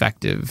have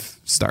effective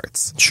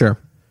starts. Sure.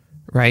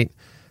 Right?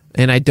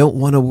 And I don't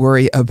want to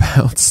worry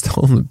about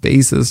stolen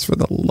bases for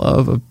the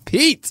love of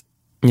Pete.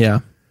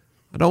 Yeah.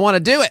 I don't want to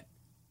do it.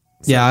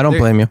 So I don't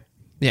blame you.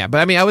 Yeah, but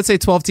I mean, I would say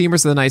 12 teamers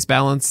is a nice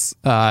balance.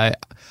 I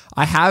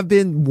have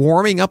been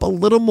warming up a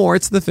little more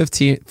to the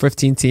 15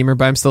 teamer,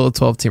 but I'm still a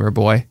 12 teamer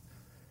boy.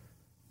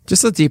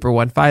 Just a deeper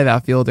one. 5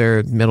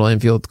 outfielder, middle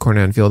infield,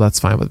 corner infield. That's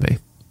fine with me.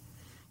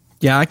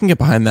 Yeah, I can get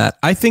behind that.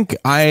 I think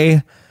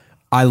I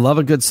love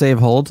a good save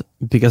hold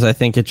because I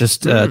think it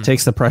just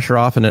takes the pressure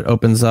off and it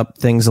opens up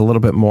things a little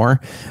bit more.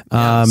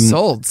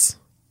 Solds.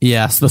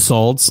 Yes, the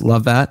Solds.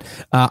 Love that.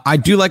 I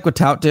do like what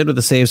Tout did with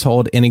the saves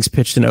hold, innings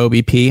pitched in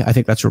OBP. I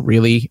think that's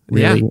really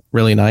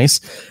nice.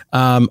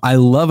 I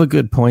love a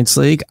good points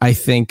league. I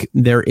think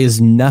there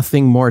is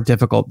nothing more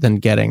difficult than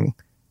getting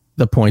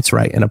the points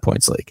right in a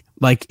points league.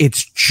 Like,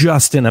 it's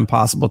just an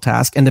impossible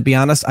task. And to be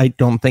honest, I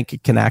don't think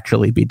it can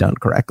actually be done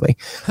correctly.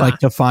 Like,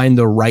 to find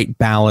the right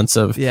balance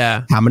of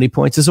how many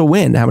points is a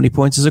win, how many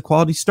points is a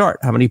quality start,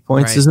 how many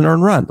points is an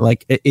earned run.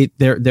 Like,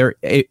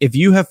 if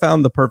you have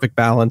found the perfect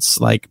balance,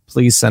 like,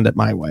 please send it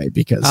my way,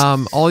 because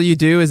all you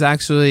do is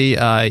actually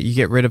you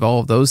get rid of all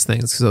of those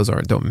things because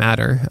those don't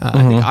matter. I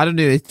think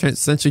Ottoneu, it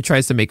essentially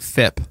tries to make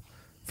FIP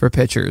for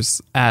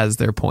pitchers as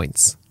their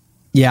points.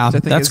 Yeah,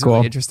 that's cool.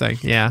 Really interesting.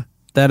 Yeah.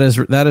 That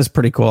is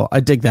pretty cool.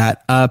 I dig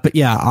that. But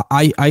yeah,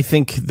 I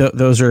think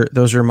those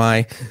are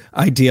my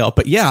ideal.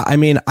 But yeah, I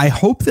mean, I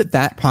hope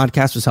that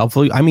podcast was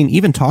helpful. I mean,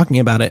 even talking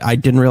about it, I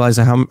didn't realize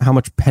how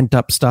much pent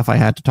up stuff I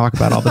had to talk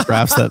about, all the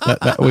drafts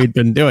that we'd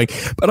been doing.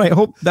 But I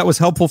hope that was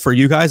helpful for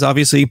you guys.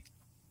 Obviously,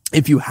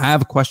 if you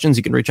have questions,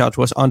 you can reach out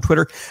to us on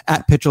Twitter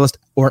at Pitcherlist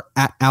or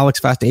at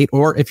AlexFast8.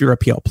 Or if you're a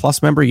PL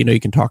Plus member, you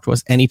can talk to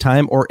us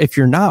anytime. Or if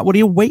you're not, what are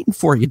you waiting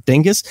for, you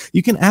dingus?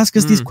 You can ask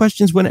us these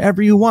questions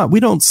whenever you want. We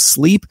don't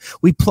sleep.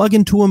 We plug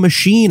into a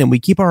machine and we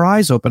keep our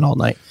eyes open all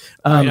night.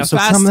 So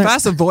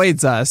Fast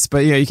avoids us, but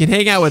you can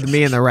hang out with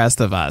me and the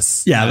rest of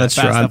us. Yeah, that's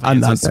true.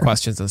 I'm not there.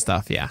 Questions and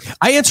stuff. Yeah,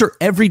 I answer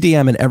every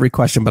DM and every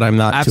question, but I'm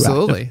not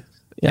absolutely.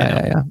 Too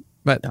active. Yeah.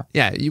 But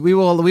we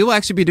will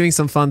actually be doing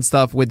some fun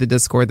stuff with the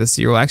Discord this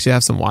year. We'll actually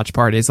have some watch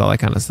parties, all that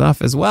kind of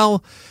stuff as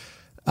well.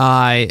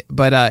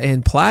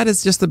 And Plaid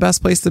is just the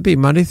best place to be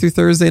Monday through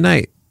Thursday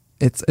night.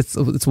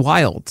 It's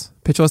wild.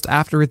 Pitcherlist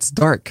after it's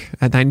dark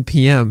at 9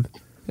 p.m.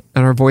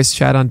 and our voice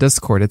chat on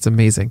Discord. It's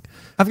amazing.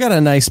 I've got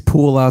a nice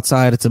pool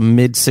outside. It's a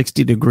mid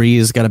 60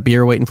 degrees. Got a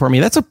beer waiting for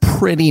me. That's a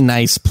pretty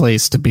nice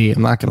place to be.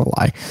 I'm not going to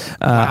lie.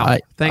 Wow.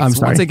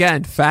 Thanks once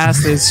again.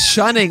 Fast is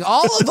shunning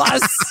all of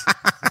us.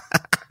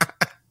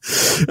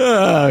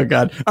 Oh,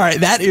 God. All right.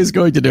 That is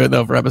going to do it,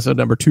 though, for episode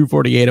number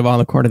 248 of On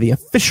the Corner, the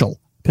official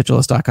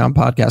Pitcherlist.com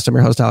podcast. I'm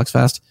your host, Alex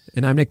Fast.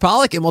 And I'm Nick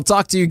Pollack, and we'll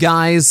talk to you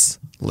guys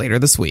later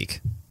this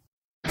week.